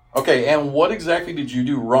 Okay, and what exactly did you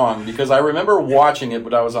do wrong? Because I remember watching it,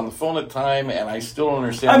 but I was on the phone at the time, and I still don't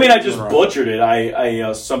understand. I just butchered it.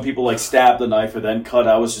 I some people stabbed the knife or then cut.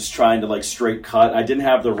 I was just trying to straight cut. I didn't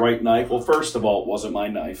have the right knife. Well, first of all, it wasn't my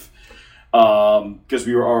knife because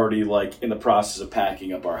we were already in the process of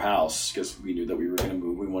packing up our house because we knew that we were going to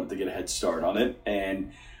move. We wanted to get a head start on it,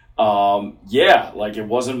 and it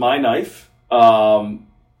wasn't my knife.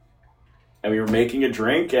 And we were making a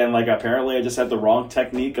drink, and apparently I just had the wrong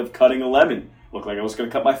technique of cutting a lemon. Looked like I was going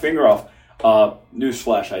to cut my finger off.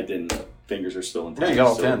 Newsflash, I didn't. Fingers are still intact. Yeah, you got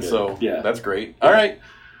all 10, so yeah, that's great. All right,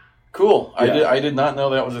 cool. Yeah. I did not know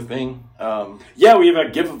that was a thing. Yeah, we have a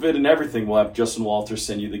GIF of it and everything. We'll have Justin Walters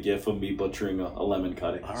send you the GIF of me butchering a lemon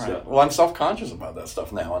cutting. All right. So. Well, I'm self-conscious about that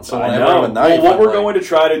stuff now, and so I know. What we're going to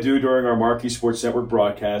try to do during our Marquee Sports Network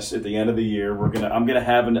broadcast at the end of the year, I'm gonna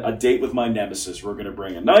have a date with my nemesis. We're gonna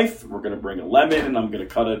bring a knife, we're gonna bring a lemon, and I'm gonna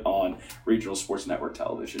cut it on Regional Sports Network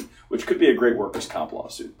television, which could be a great workers' comp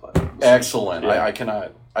lawsuit. But excellent.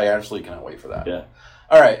 Yeah. I absolutely cannot wait for that. Yeah.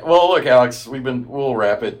 All right. Well, look, Alex, we'll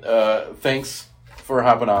wrap it. Thanks for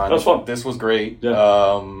hopping on. That was fun. This was great.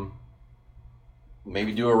 Yeah.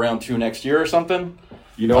 Maybe do a round 2 next year or something.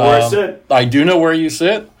 You know where I sit. I do know where you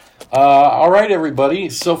sit. All right, everybody.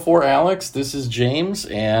 So for Alex, this is James,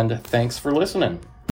 and thanks for listening.